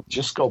 Joe,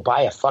 just go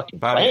buy a fucking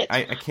plant.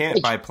 I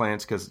can't buy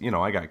plants because,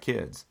 I got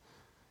kids.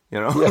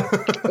 Yeah.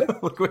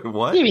 Wait,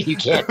 what? You mean you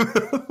can't?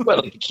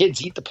 Well, the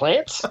kids eat the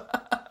plants?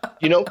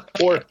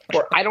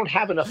 Or I don't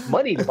have enough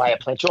money to buy a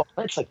plant. Joe, a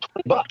plant's like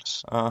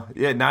 $20.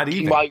 Yeah, not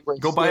even.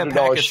 Go buy a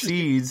pack of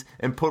seeds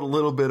and put a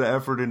little bit of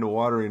effort into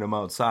watering them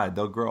outside.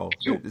 They'll grow.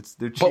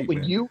 They're cheap. But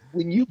when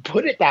you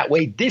put it that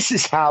way, this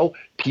is how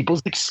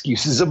people's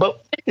excuses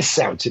about fitness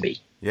sound to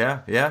me. Yeah.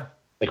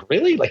 Like,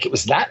 really? Like, it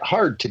was that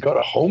hard to go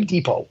to Home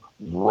Depot,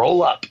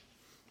 roll up,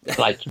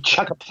 like,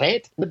 chuck a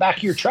plant in the back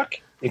of your truck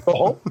and go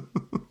home?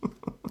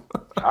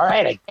 All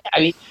right. I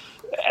mean,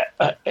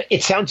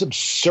 it sounds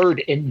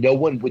absurd, and no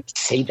one would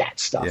say that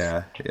stuff.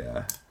 Yeah.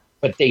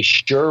 But they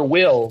sure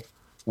will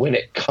when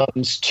it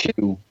comes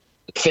to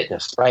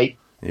fitness, right?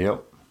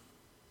 Yep.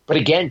 But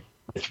again,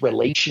 with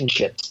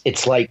relationships,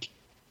 it's like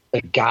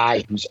a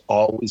guy who's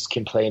always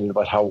complaining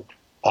about how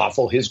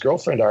awful his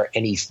girlfriend are,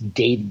 and he's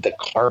dated the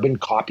carbon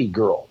copy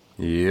girl.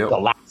 Yep. The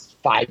last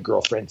 5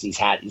 girlfriends he's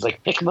had. He's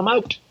like, picking them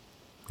out.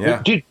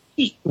 Yeah. Dude,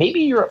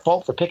 maybe you're at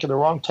fault for picking the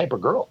wrong type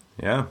of girl.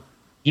 Yeah.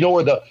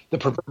 Or the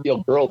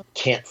proverbial girl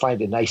can't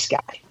find a nice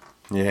guy.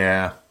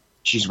 Yeah.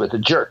 She's with a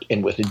jerk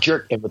and with a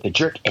jerk and with a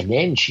jerk. And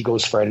then she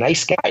goes for a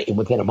nice guy. And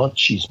within a month,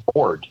 she's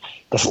bored.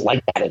 Doesn't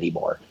like that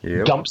anymore.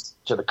 Yep. Dumps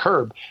to the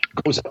curb,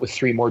 goes out with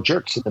 3 more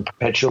jerks, and then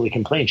perpetually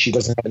complains she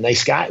doesn't have a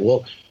nice guy.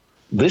 Well,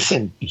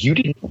 listen, you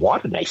didn't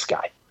want a nice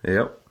guy.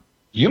 Yep.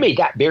 You made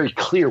that very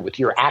clear with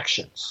your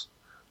actions.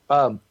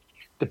 The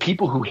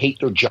people who hate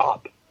their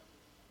job,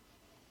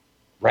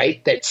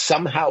 right? That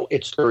somehow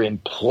it's their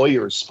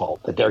employer's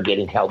fault that they're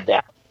getting held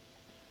down.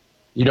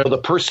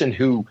 The person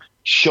who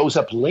shows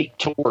up late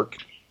to work,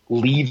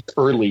 leaves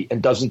early,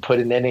 and doesn't put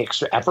in any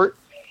extra effort,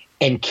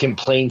 and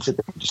complains that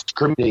they're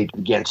discriminated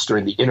against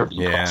during the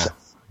interview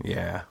process.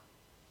 Yeah.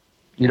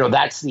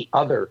 That's the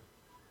other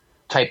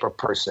type of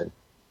person.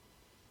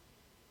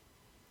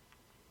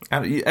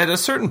 At a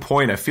certain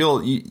point, I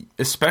feel,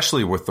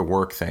 especially with the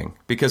work thing,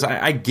 because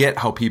I get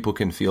how people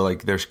can feel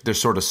like they're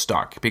sort of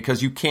stuck,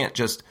 because you can't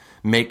just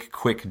make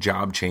quick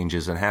job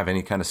changes and have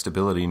any kind of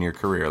stability in your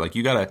career. Like,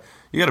 you gotta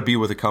be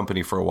with a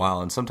company for a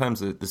while, and sometimes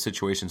the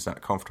situation's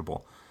not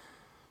comfortable.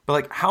 But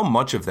like, how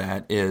much of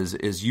that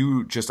is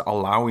you just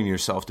allowing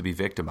yourself to be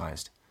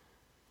victimized?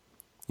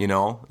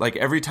 Like,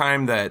 every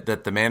time that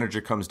the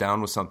manager comes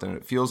down with something,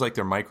 it feels like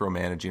they're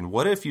micromanaging.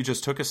 What if you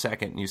just took a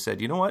second and you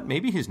said, you know what,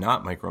 maybe he's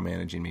not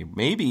micromanaging me.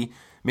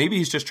 Maybe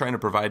he's just trying to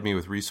provide me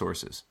with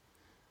resources.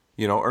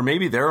 Or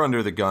maybe they're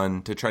under the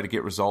gun to try to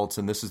get results,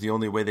 and this is the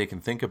only way they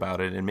can think about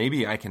it, and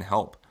maybe I can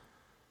help.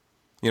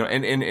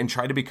 And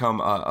try to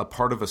become a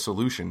part of a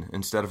solution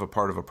instead of a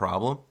part of a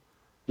problem.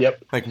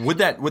 Yep. Like, would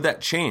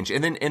that change?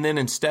 And then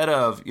instead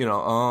of,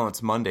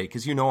 it's Monday,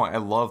 because I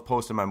love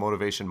posting my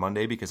Motivation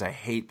Monday, because I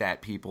hate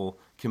that people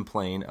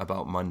complain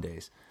about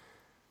Mondays.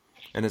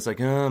 And it's like,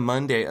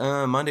 Monday.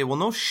 Well,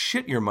 no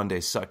shit, your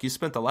Mondays suck. You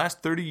spent the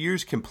last 30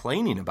 years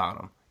complaining about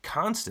them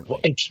constantly.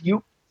 Well, and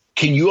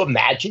Can you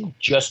imagine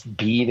just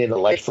being in a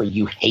life where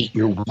you hate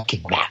your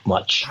weekend that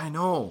much? I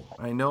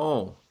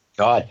know.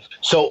 God.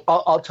 So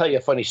I'll tell you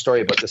a funny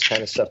story about this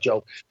kind of stuff,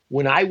 Joe.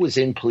 When I was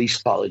in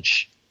police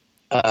college,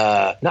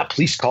 not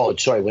police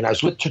college, sorry, when I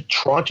was with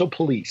Toronto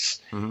Police,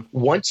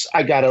 once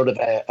I got out of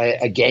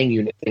a gang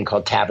unit thing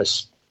called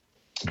Tavis,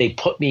 they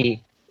put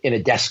me in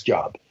a desk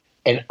job,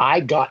 and I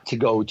got to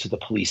go to the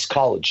police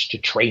college to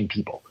train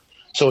people.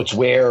 So it's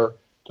where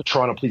the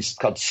Toronto Police is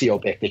called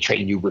COBIC. They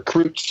train new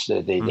recruits.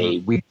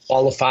 They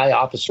re-qualify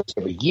officers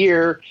every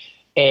year,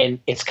 and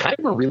it's kind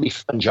of a really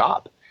fun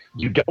job.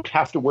 You don't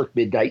have to work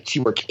midnights.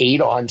 You work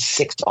 8 on,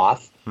 6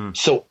 off.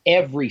 So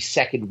every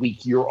second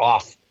week you're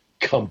off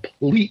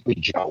completely,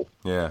 Joe.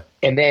 Yeah.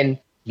 And then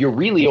you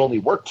really only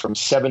work from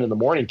 7 in the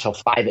morning till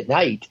 5 at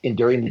night. And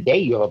during the day,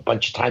 you have a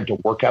bunch of time to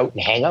work out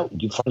and hang out and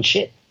do fun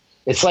shit.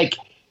 It's like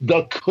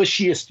the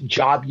cushiest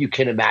job you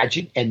can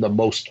imagine and the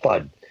most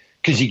fun,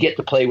 because you get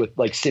to play with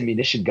like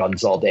simunition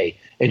guns all day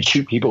and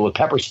shoot people with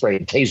pepper spray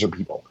and taser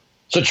people.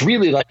 So it's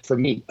really like, for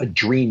me, a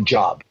dream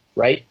job,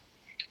 right?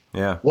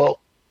 Yeah. Well,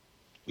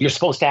 you're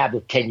supposed to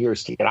have 10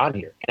 years to get on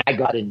here. And I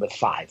got in with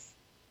 5.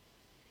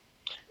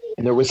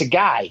 And there was a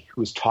guy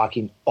who was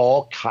talking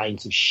all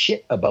kinds of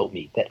shit about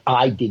me that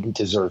I didn't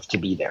deserve to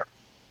be there.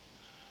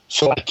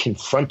 So I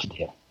confronted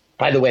him.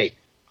 By the way,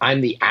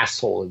 I'm the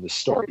asshole in the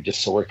story,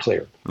 just so we're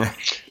clear.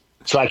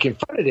 So I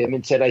confronted him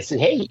and said,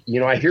 hey,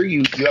 I hear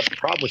you have a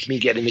problem with me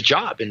getting the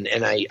job. And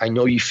I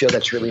know you feel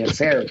that's really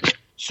unfair.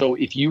 So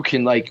if you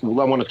can, I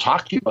want to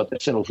talk to you about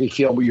this. And if we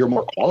feel you're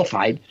more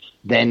qualified,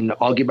 then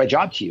I'll give my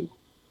job to you.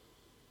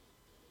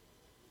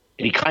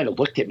 And he kind of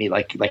looked at me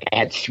like I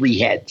had 3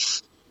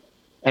 heads.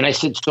 And I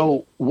said,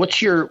 so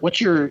what's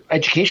your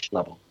education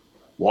level?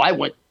 Well, I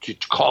went to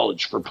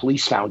college for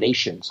police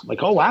foundations. I'm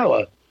like, oh, wow,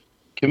 a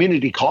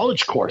community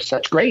college course.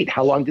 That's great.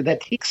 How long did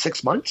that take?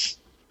 6 months?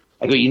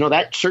 I go,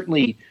 that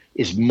certainly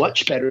is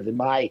much better than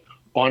my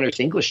honors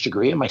English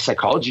degree and my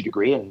psychology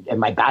degree and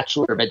my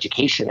Bachelor of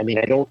Education. I mean,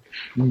 I don't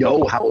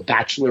know how a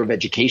Bachelor of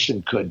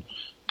Education could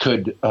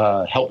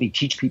help me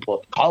teach people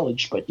at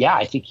college. But, yeah,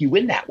 I think you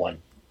win that one.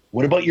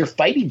 What about your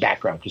fighting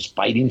background? Because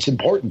fighting's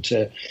important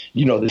to,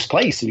 this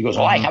place. And he goes,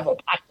 I have a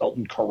black belt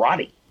in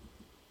karate.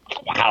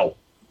 Wow,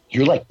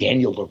 you're like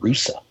Daniel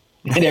LaRussa.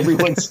 And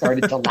everyone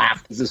started to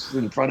laugh because this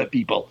was in front of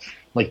people.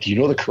 I'm like, do you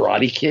know the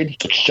Karate Kid? He's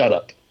like, shut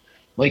up. I'm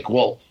like,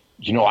 well,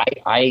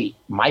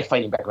 my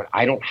fighting background,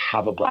 I don't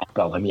have a black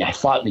belt. I mean, I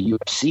fought in the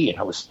UFC and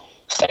I was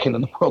second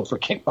in the world for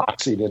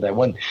kickboxing, and I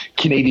won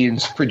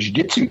Canadians for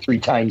jiu-jitsu 3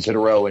 times in a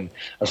row, and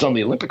I was on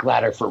the Olympic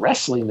ladder for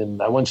wrestling,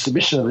 and I won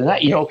submission of the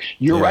night.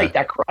 You're right,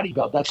 that karate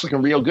belt, that's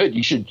looking real good.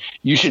 You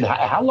should.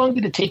 How long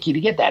did it take you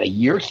to get that? A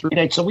year, 3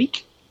 nights a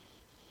week?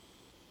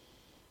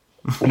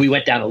 And we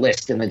went down a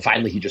list, and then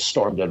finally he just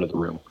stormed out of the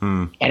room.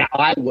 And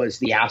I was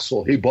the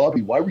asshole. Hey,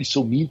 Bobby, why were you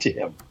so mean to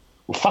him?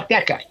 Well, fuck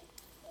that guy.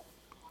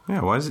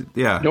 Yeah, why is it?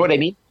 Yeah. You know what I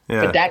mean?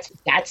 Yeah. But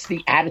that's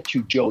the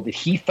attitude, Joe, that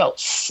he felt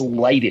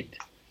slighted.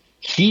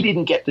 He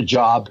didn't get the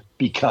job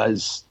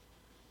because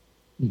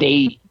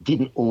they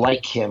didn't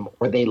like him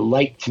or they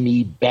liked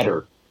me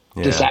better.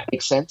 Yeah. Does that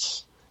make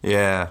sense?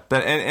 Yeah.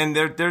 And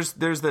there's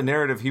the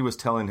narrative he was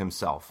telling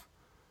himself.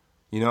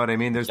 You know what I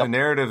mean? There's the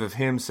narrative of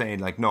him saying,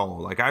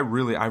 no,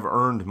 I've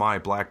earned my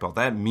black belt.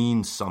 That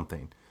means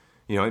something.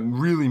 It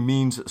really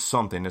means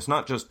something. It's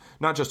not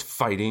just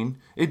fighting.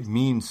 It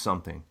means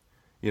something.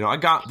 I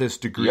got this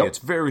degree. It's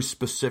very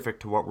specific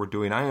to what we're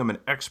doing. I am an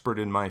expert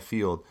in my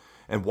field.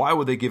 And why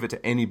would they give it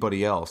to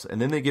anybody else?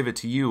 And then they give it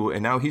to you,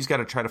 and now he's got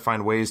to try to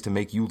find ways to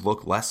make you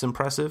look less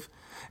impressive.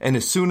 And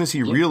as soon as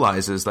he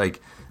realizes,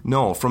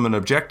 no, from an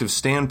objective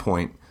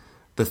standpoint,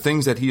 the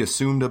things that he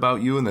assumed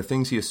about you and the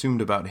things he assumed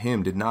about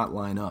him did not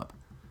line up.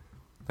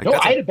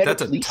 I had a better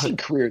policing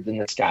career than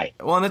this guy.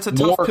 Well, and it's a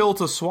tough pill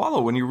to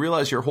swallow when you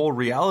realize your whole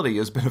reality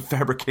has been a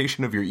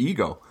fabrication of your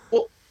ego.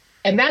 Well,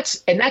 and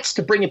that's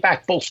to bring it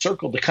back full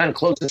circle to kind of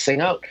close this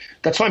thing out.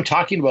 That's why I'm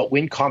talking about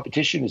when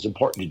competition is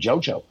important to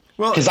JoJo.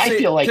 Well, because I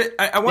feel like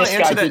I want to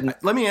answer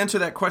that. Let me answer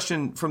that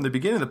question from the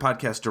beginning of the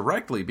podcast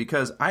directly,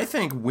 because I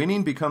think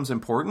winning becomes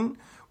important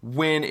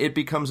when it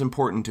becomes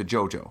important to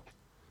JoJo.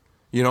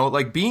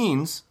 Like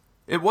Beans,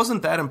 it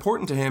wasn't that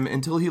important to him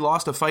until he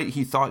lost a fight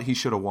he thought he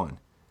should have won.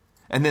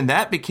 And then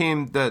that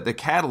became the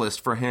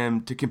catalyst for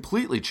him to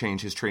completely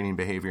change his training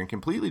behavior and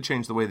completely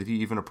change the way that he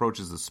even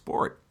approaches the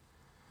sport.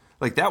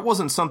 That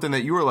wasn't something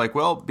that you were like,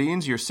 well,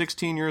 Beans, you're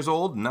 16 years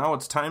old, now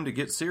it's time to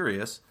get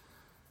serious.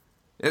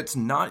 It's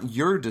not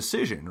your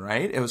decision,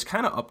 right? It was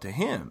kind of up to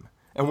him.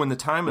 And when the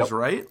time is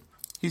right,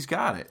 he's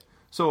got it.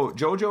 So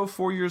JoJo,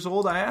 4 years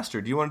old, I asked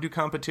her, do you want to do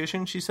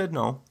competition? She said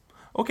no.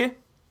 Okay,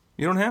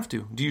 you don't have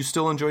to. Do you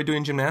still enjoy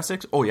doing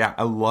gymnastics? Oh, yeah,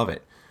 I love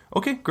it.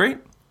 Okay, great.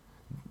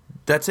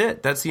 That's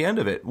it. That's the end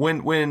of it.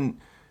 When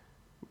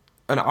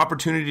an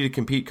opportunity to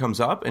compete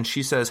comes up and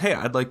she says, hey,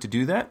 I'd like to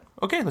do that.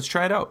 Okay, let's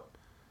try it out.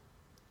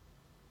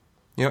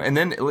 And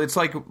then it's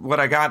like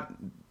what I got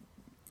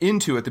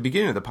into at the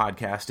beginning of the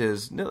podcast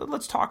is,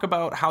 let's talk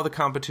about how the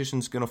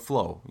competition's going to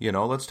flow.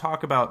 Let's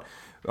talk about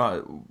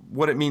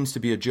what it means to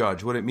be a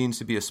judge, what it means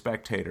to be a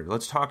spectator.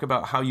 Let's talk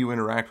about how you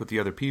interact with the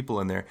other people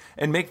in there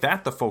and make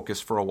that the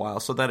focus for a while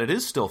so that it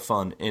is still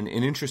fun and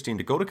interesting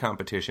to go to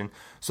competition,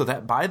 so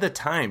that by the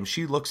time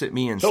she looks at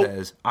me and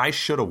says, I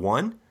should have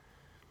won,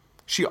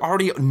 she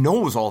already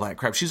knows all that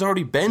crap. She's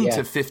already been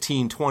to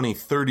 15, 20,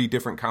 30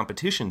 different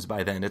competitions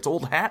by then. It's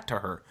old hat to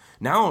her.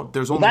 Now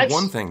there's only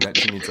one thing that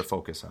she needs to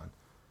focus on.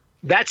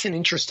 That's an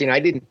interesting – I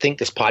didn't think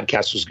this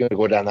podcast was going to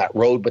go down that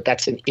road, but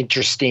that's an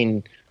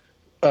interesting –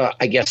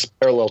 I guess,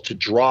 parallel to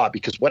draw,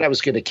 because what I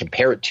was going to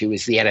compare it to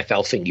is the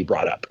NFL thing you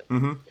brought up.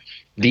 Mm-hmm.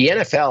 The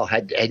NFL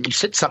had, and you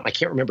said something, I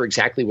can't remember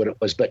exactly what it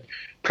was, but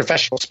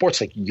professional sports,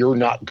 like, you're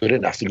not good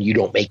enough and you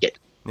don't make it.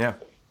 Yeah.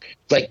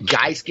 Like,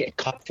 guys get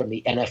cut from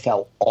the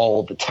NFL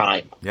all the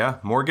time. Yeah,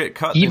 more get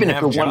cut even than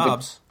if have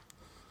jobs.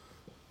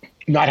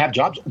 Not have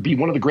jobs, be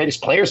one of the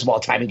greatest players of all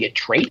time and get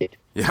traded.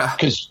 Yeah.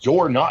 Because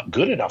you're not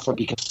good enough, or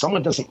because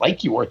someone doesn't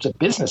like you, or it's a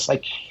business.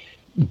 Like,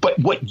 but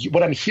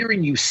what I'm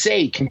hearing you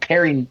say,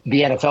 comparing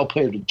the NFL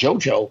player to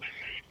JoJo,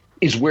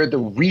 is where the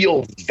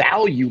real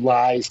value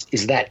lies,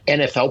 is that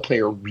NFL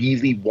player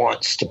really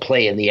wants to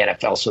play in the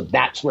NFL. So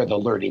that's where the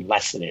learning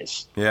lesson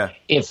is. Yeah.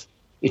 If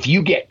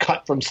you get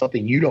cut from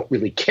something you don't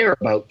really care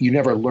about, you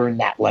never learn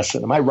that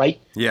lesson. Am I right?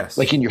 Yes.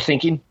 Like in your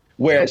thinking?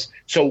 Whereas,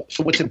 so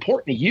what's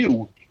important to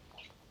you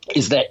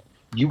is that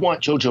you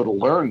want JoJo to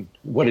learn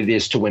what it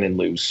is to win and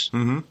lose.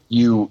 Mm-hmm.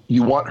 You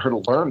want her to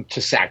learn to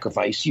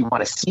sacrifice. You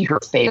want to see her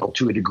fail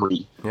to a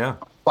degree. Yeah.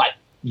 But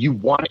you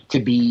want it to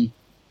be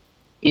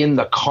in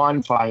the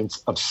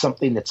confines of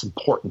something that's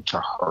important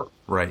to her.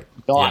 Right.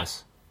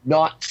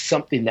 Not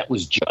something that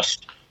was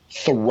just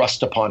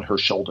thrust upon her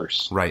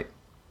shoulders. Right.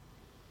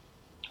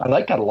 I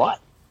like that a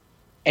lot.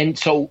 And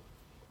so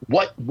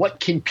what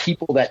can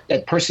people,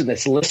 that person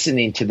that's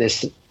listening to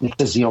this,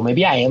 says,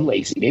 maybe I am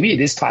lazy. Maybe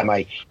it is time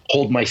I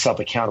hold myself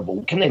accountable.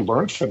 What can they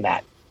learn from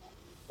that?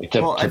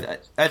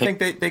 I think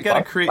they got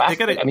to create. They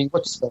got to. I mean,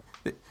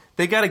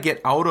 they got to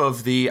get out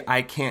of the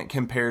I can't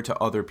compare to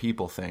other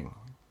people thing.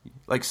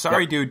 Like,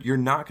 sorry, dude, you're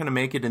not going to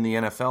make it in the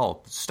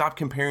NFL. Stop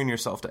comparing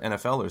yourself to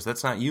NFLers.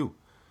 That's not you.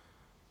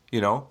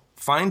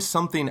 Find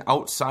something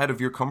outside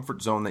of your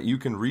comfort zone that you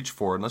can reach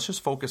for, and let's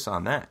just focus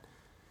on that.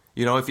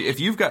 If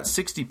you've got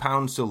 60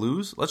 pounds to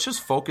lose, let's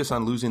just focus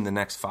on losing the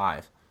next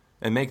 5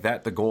 and make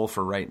that the goal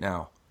for right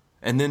now.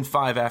 And then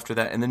 5 after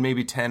that, and then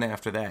maybe 10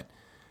 after that.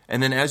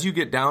 And then as you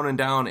get down and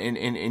down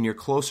and you're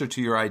closer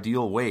to your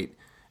ideal weight,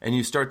 and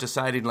you start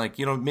deciding, like,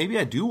 maybe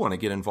I do want to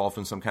get involved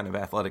in some kind of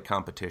athletic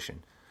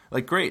competition.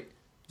 Like, great.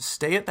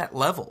 Stay at that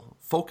level.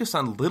 Focus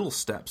on little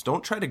steps.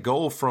 Don't try to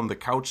go from the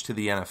couch to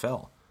the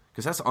NFL,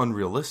 because that's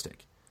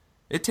unrealistic.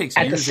 It takes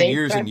years and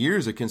years and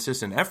years of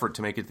consistent effort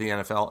to make it to the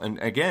NFL. And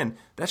again,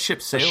 that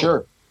ship sailed.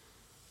 Sure.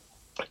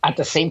 At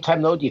the same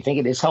time, though, do you think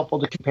it is helpful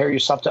to compare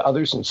yourself to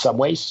others in some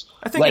ways?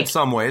 I think in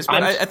some ways,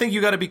 but I think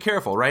you got to be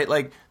careful, right?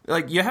 Like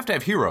you have to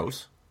have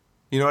heroes.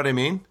 You know what I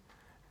mean?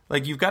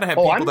 Like, you've got to have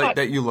people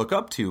that you look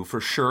up to, for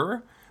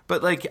sure.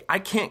 But, like, I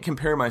can't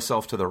compare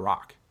myself to The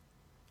Rock.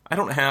 I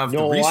don't have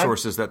the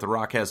resources that The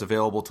Rock has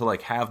available to,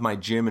 like, have my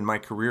gym and my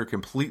career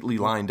completely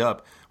lined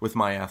up with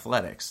my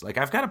athletics. Like,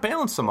 I've got to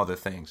balance some other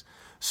things.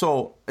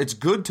 So it's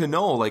good to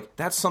know, like,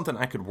 that's something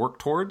I could work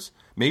towards.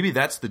 Maybe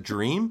that's the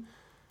dream,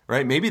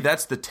 right? Maybe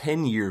that's the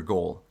 10-year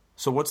goal.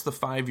 So what's the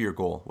 5-year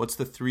goal? What's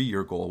the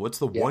 3-year goal? What's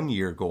the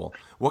 1-year goal?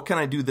 What can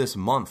I do this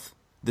month,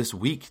 this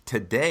week,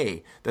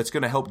 today, that's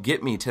going to help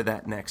get me to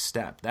that next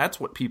step? That's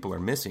what people are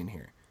missing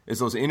here, is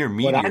those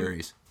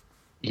intermediaries.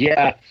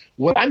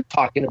 What I'm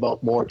talking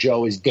about more,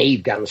 Joe, is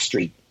Dave down the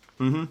street.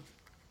 Mm-hmm.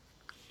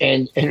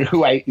 And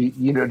who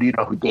you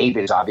know who Dave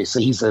is,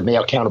 obviously. He's the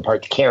male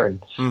counterpart to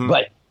Karen. Mm-hmm.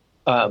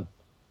 But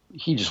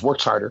he just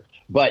works harder.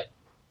 But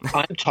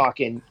I'm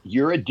talking,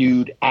 you're a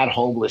dude at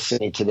home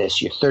listening to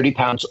this. You're 30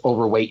 pounds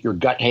overweight. Your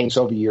gut hangs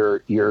over your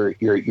belt.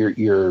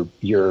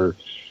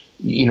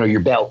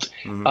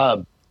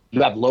 Mm-hmm.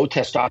 You have low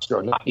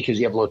testosterone, not because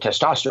you have low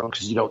testosterone,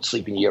 because you don't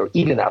sleep and you don't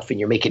eat enough, and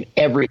you're making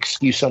every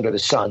excuse under the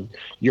sun.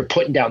 You're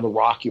putting down The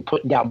Rock. You're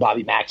putting down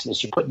Bobby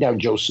Maximus. You're putting down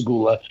Joe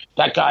Segula.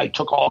 That guy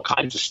took all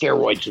kinds of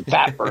steroids and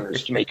fat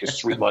burners to make his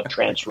 3-month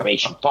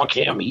transformation. Fuck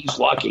him. He's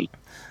lucky.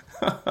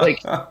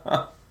 Like,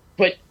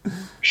 but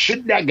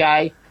shouldn't that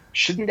guy,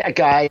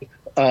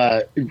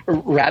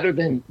 rather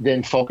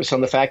than focus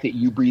on the fact that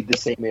you breathe the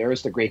same air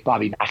as the great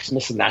Bobby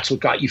Maximus and that's what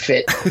got you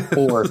fit,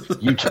 or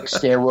you took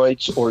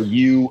steroids, or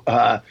you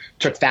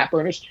took fat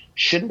burners,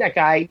 shouldn't that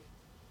guy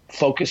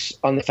focus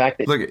on the fact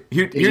that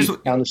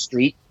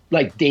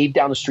Dave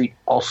down the street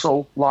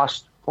also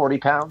lost 40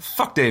 pounds?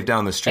 Fuck Dave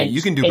down the street.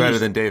 You can do better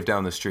than Dave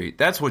down the street.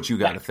 That's what you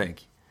got to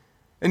think.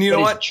 And you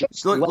know what?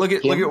 Look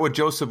at what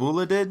Joe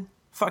Segula did.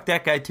 Fuck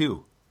that guy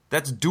too.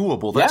 That's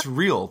doable. That's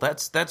real.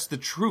 That's the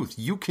truth.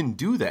 You can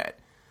do that.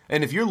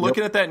 And if you're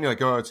looking at that and you're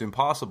like, oh, it's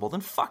impossible, then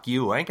fuck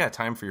you. I ain't got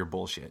time for your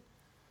bullshit.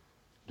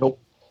 Nope.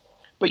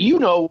 But you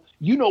know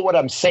what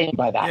I'm saying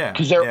by that.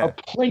 Because there are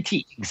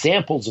plenty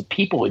examples of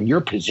people in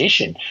your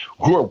position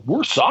who are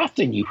worse off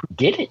than you who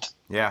did it.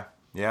 Yeah,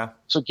 yeah.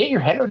 So get your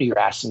head out of your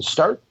ass and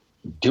start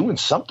doing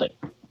something.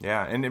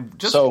 Yeah, and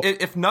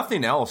if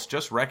nothing else,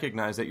 just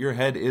recognize that your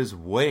head is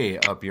way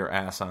up your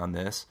ass on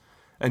this,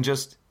 and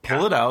just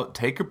pull it out,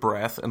 take a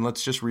breath, and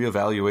let's just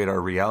reevaluate our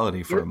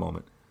reality for a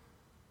moment.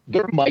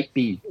 There might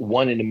be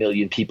 1 in a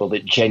million people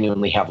that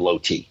genuinely have low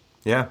T.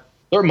 Yeah.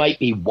 There might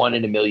be 1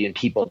 in a million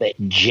people that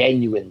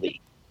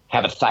genuinely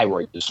have a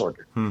thyroid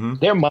disorder. Mm-hmm.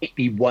 There might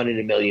be 1 in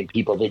a million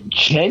people that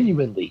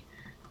genuinely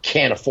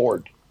can't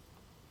afford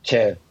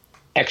to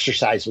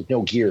exercise with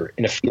no gear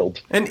in a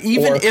field. And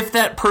even if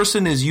that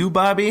person is you,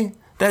 Bobby,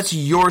 that's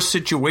your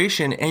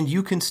situation, and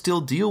you can still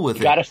deal with it.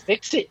 You got to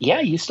fix it. Yeah,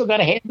 you still got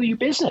to handle your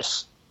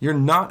business. You're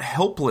not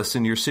helpless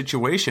in your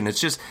situation. It's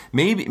just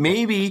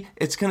maybe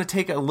it's going to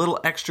take a little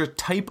extra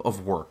type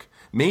of work.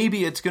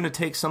 Maybe it's going to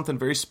take something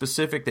very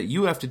specific that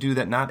you have to do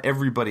that not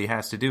everybody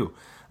has to do.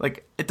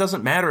 Like, it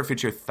doesn't matter if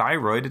it's your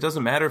thyroid. It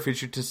doesn't matter if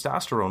it's your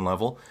testosterone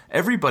level.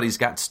 Everybody's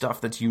got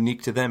stuff that's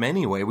unique to them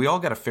anyway. We all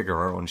got to figure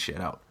our own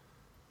shit out.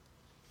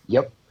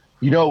 Yep.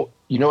 You know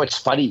what's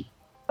funny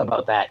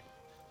about that?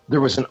 There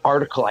was an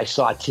article I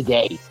saw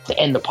today to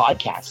end the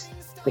podcast.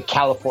 The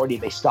California,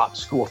 they stopped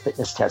school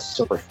fitness tests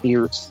over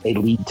fears they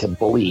lead to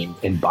bullying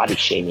and body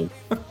shaming.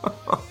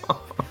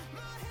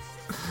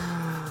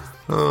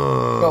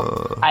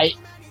 So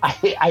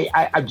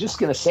I'm just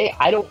going to say,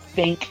 I don't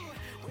think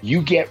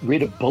you get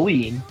rid of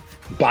bullying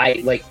by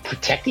like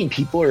protecting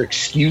people or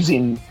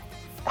excusing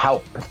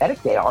how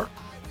pathetic they are.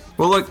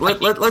 Well, look,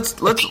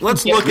 let's look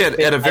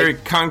at a very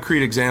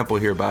concrete example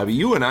here, Bobby.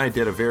 You and I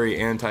did a very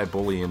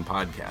anti-bullying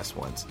podcast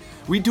once.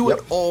 We do it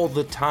all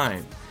the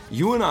time.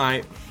 You and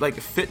I, like,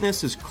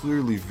 fitness is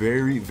clearly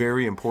very,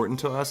 very important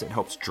to us. It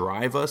helps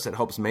drive us. It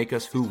helps make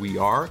us who we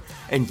are.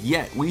 And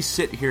yet, we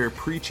sit here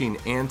preaching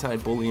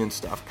anti-bullying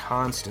stuff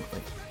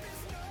constantly.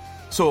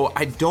 So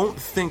I don't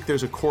think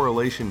there's a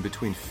correlation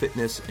between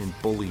fitness and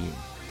bullying.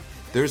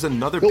 There's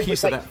another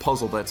piece of that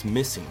puzzle that's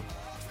missing.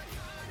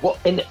 Well,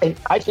 and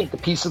I think the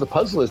piece of the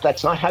puzzle is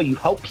that's not how you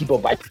help people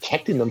by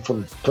protecting them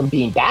from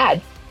being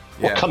bad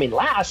or coming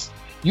last.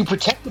 You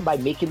protect them by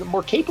making them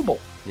more capable.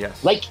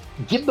 Yes. Like,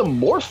 give them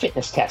more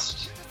fitness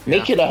tests.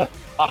 Make it a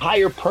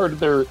higher part of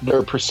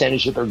their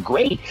percentage of their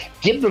grade.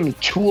 Give them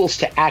tools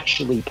to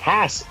actually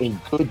pass in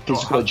good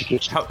physical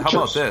education. How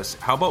about this?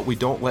 How about we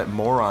don't let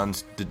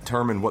morons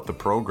determine what the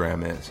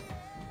program is?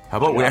 How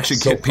about we actually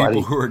get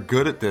people who are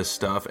good at this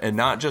stuff and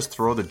not just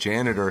throw the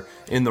janitor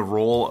in the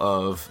role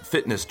of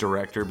fitness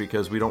director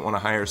because we don't want to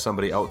hire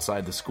somebody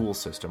outside the school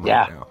system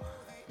right now.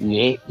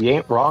 You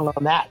ain't wrong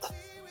on that.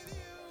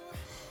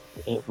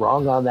 You ain't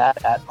wrong on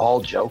that at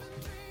all, Joe.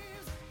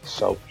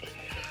 So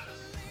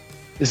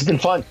this has been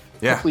fun.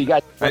 Yeah, hopefully you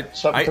guys I'm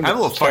a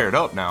little fired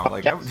up now.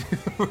 Like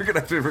we're gonna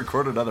have to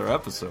record another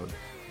episode.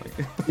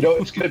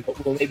 It's good,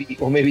 but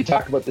we'll maybe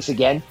talk about this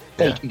again.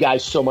 Thank you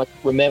guys so much.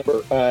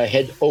 Remember,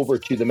 head over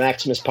to the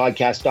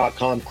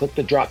maximuspodcast.com, click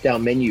the drop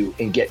down menu,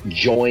 and get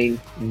join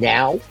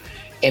now,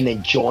 and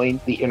then join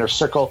the inner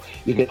circle.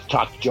 You get to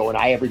talk to Joe and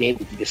I every day.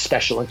 We do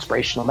special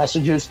inspirational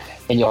messages,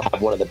 and you'll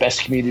have one of the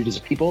best communities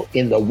of people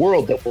in the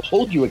world that will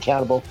hold you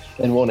accountable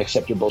and won't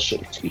accept your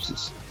bullshit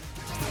excuses.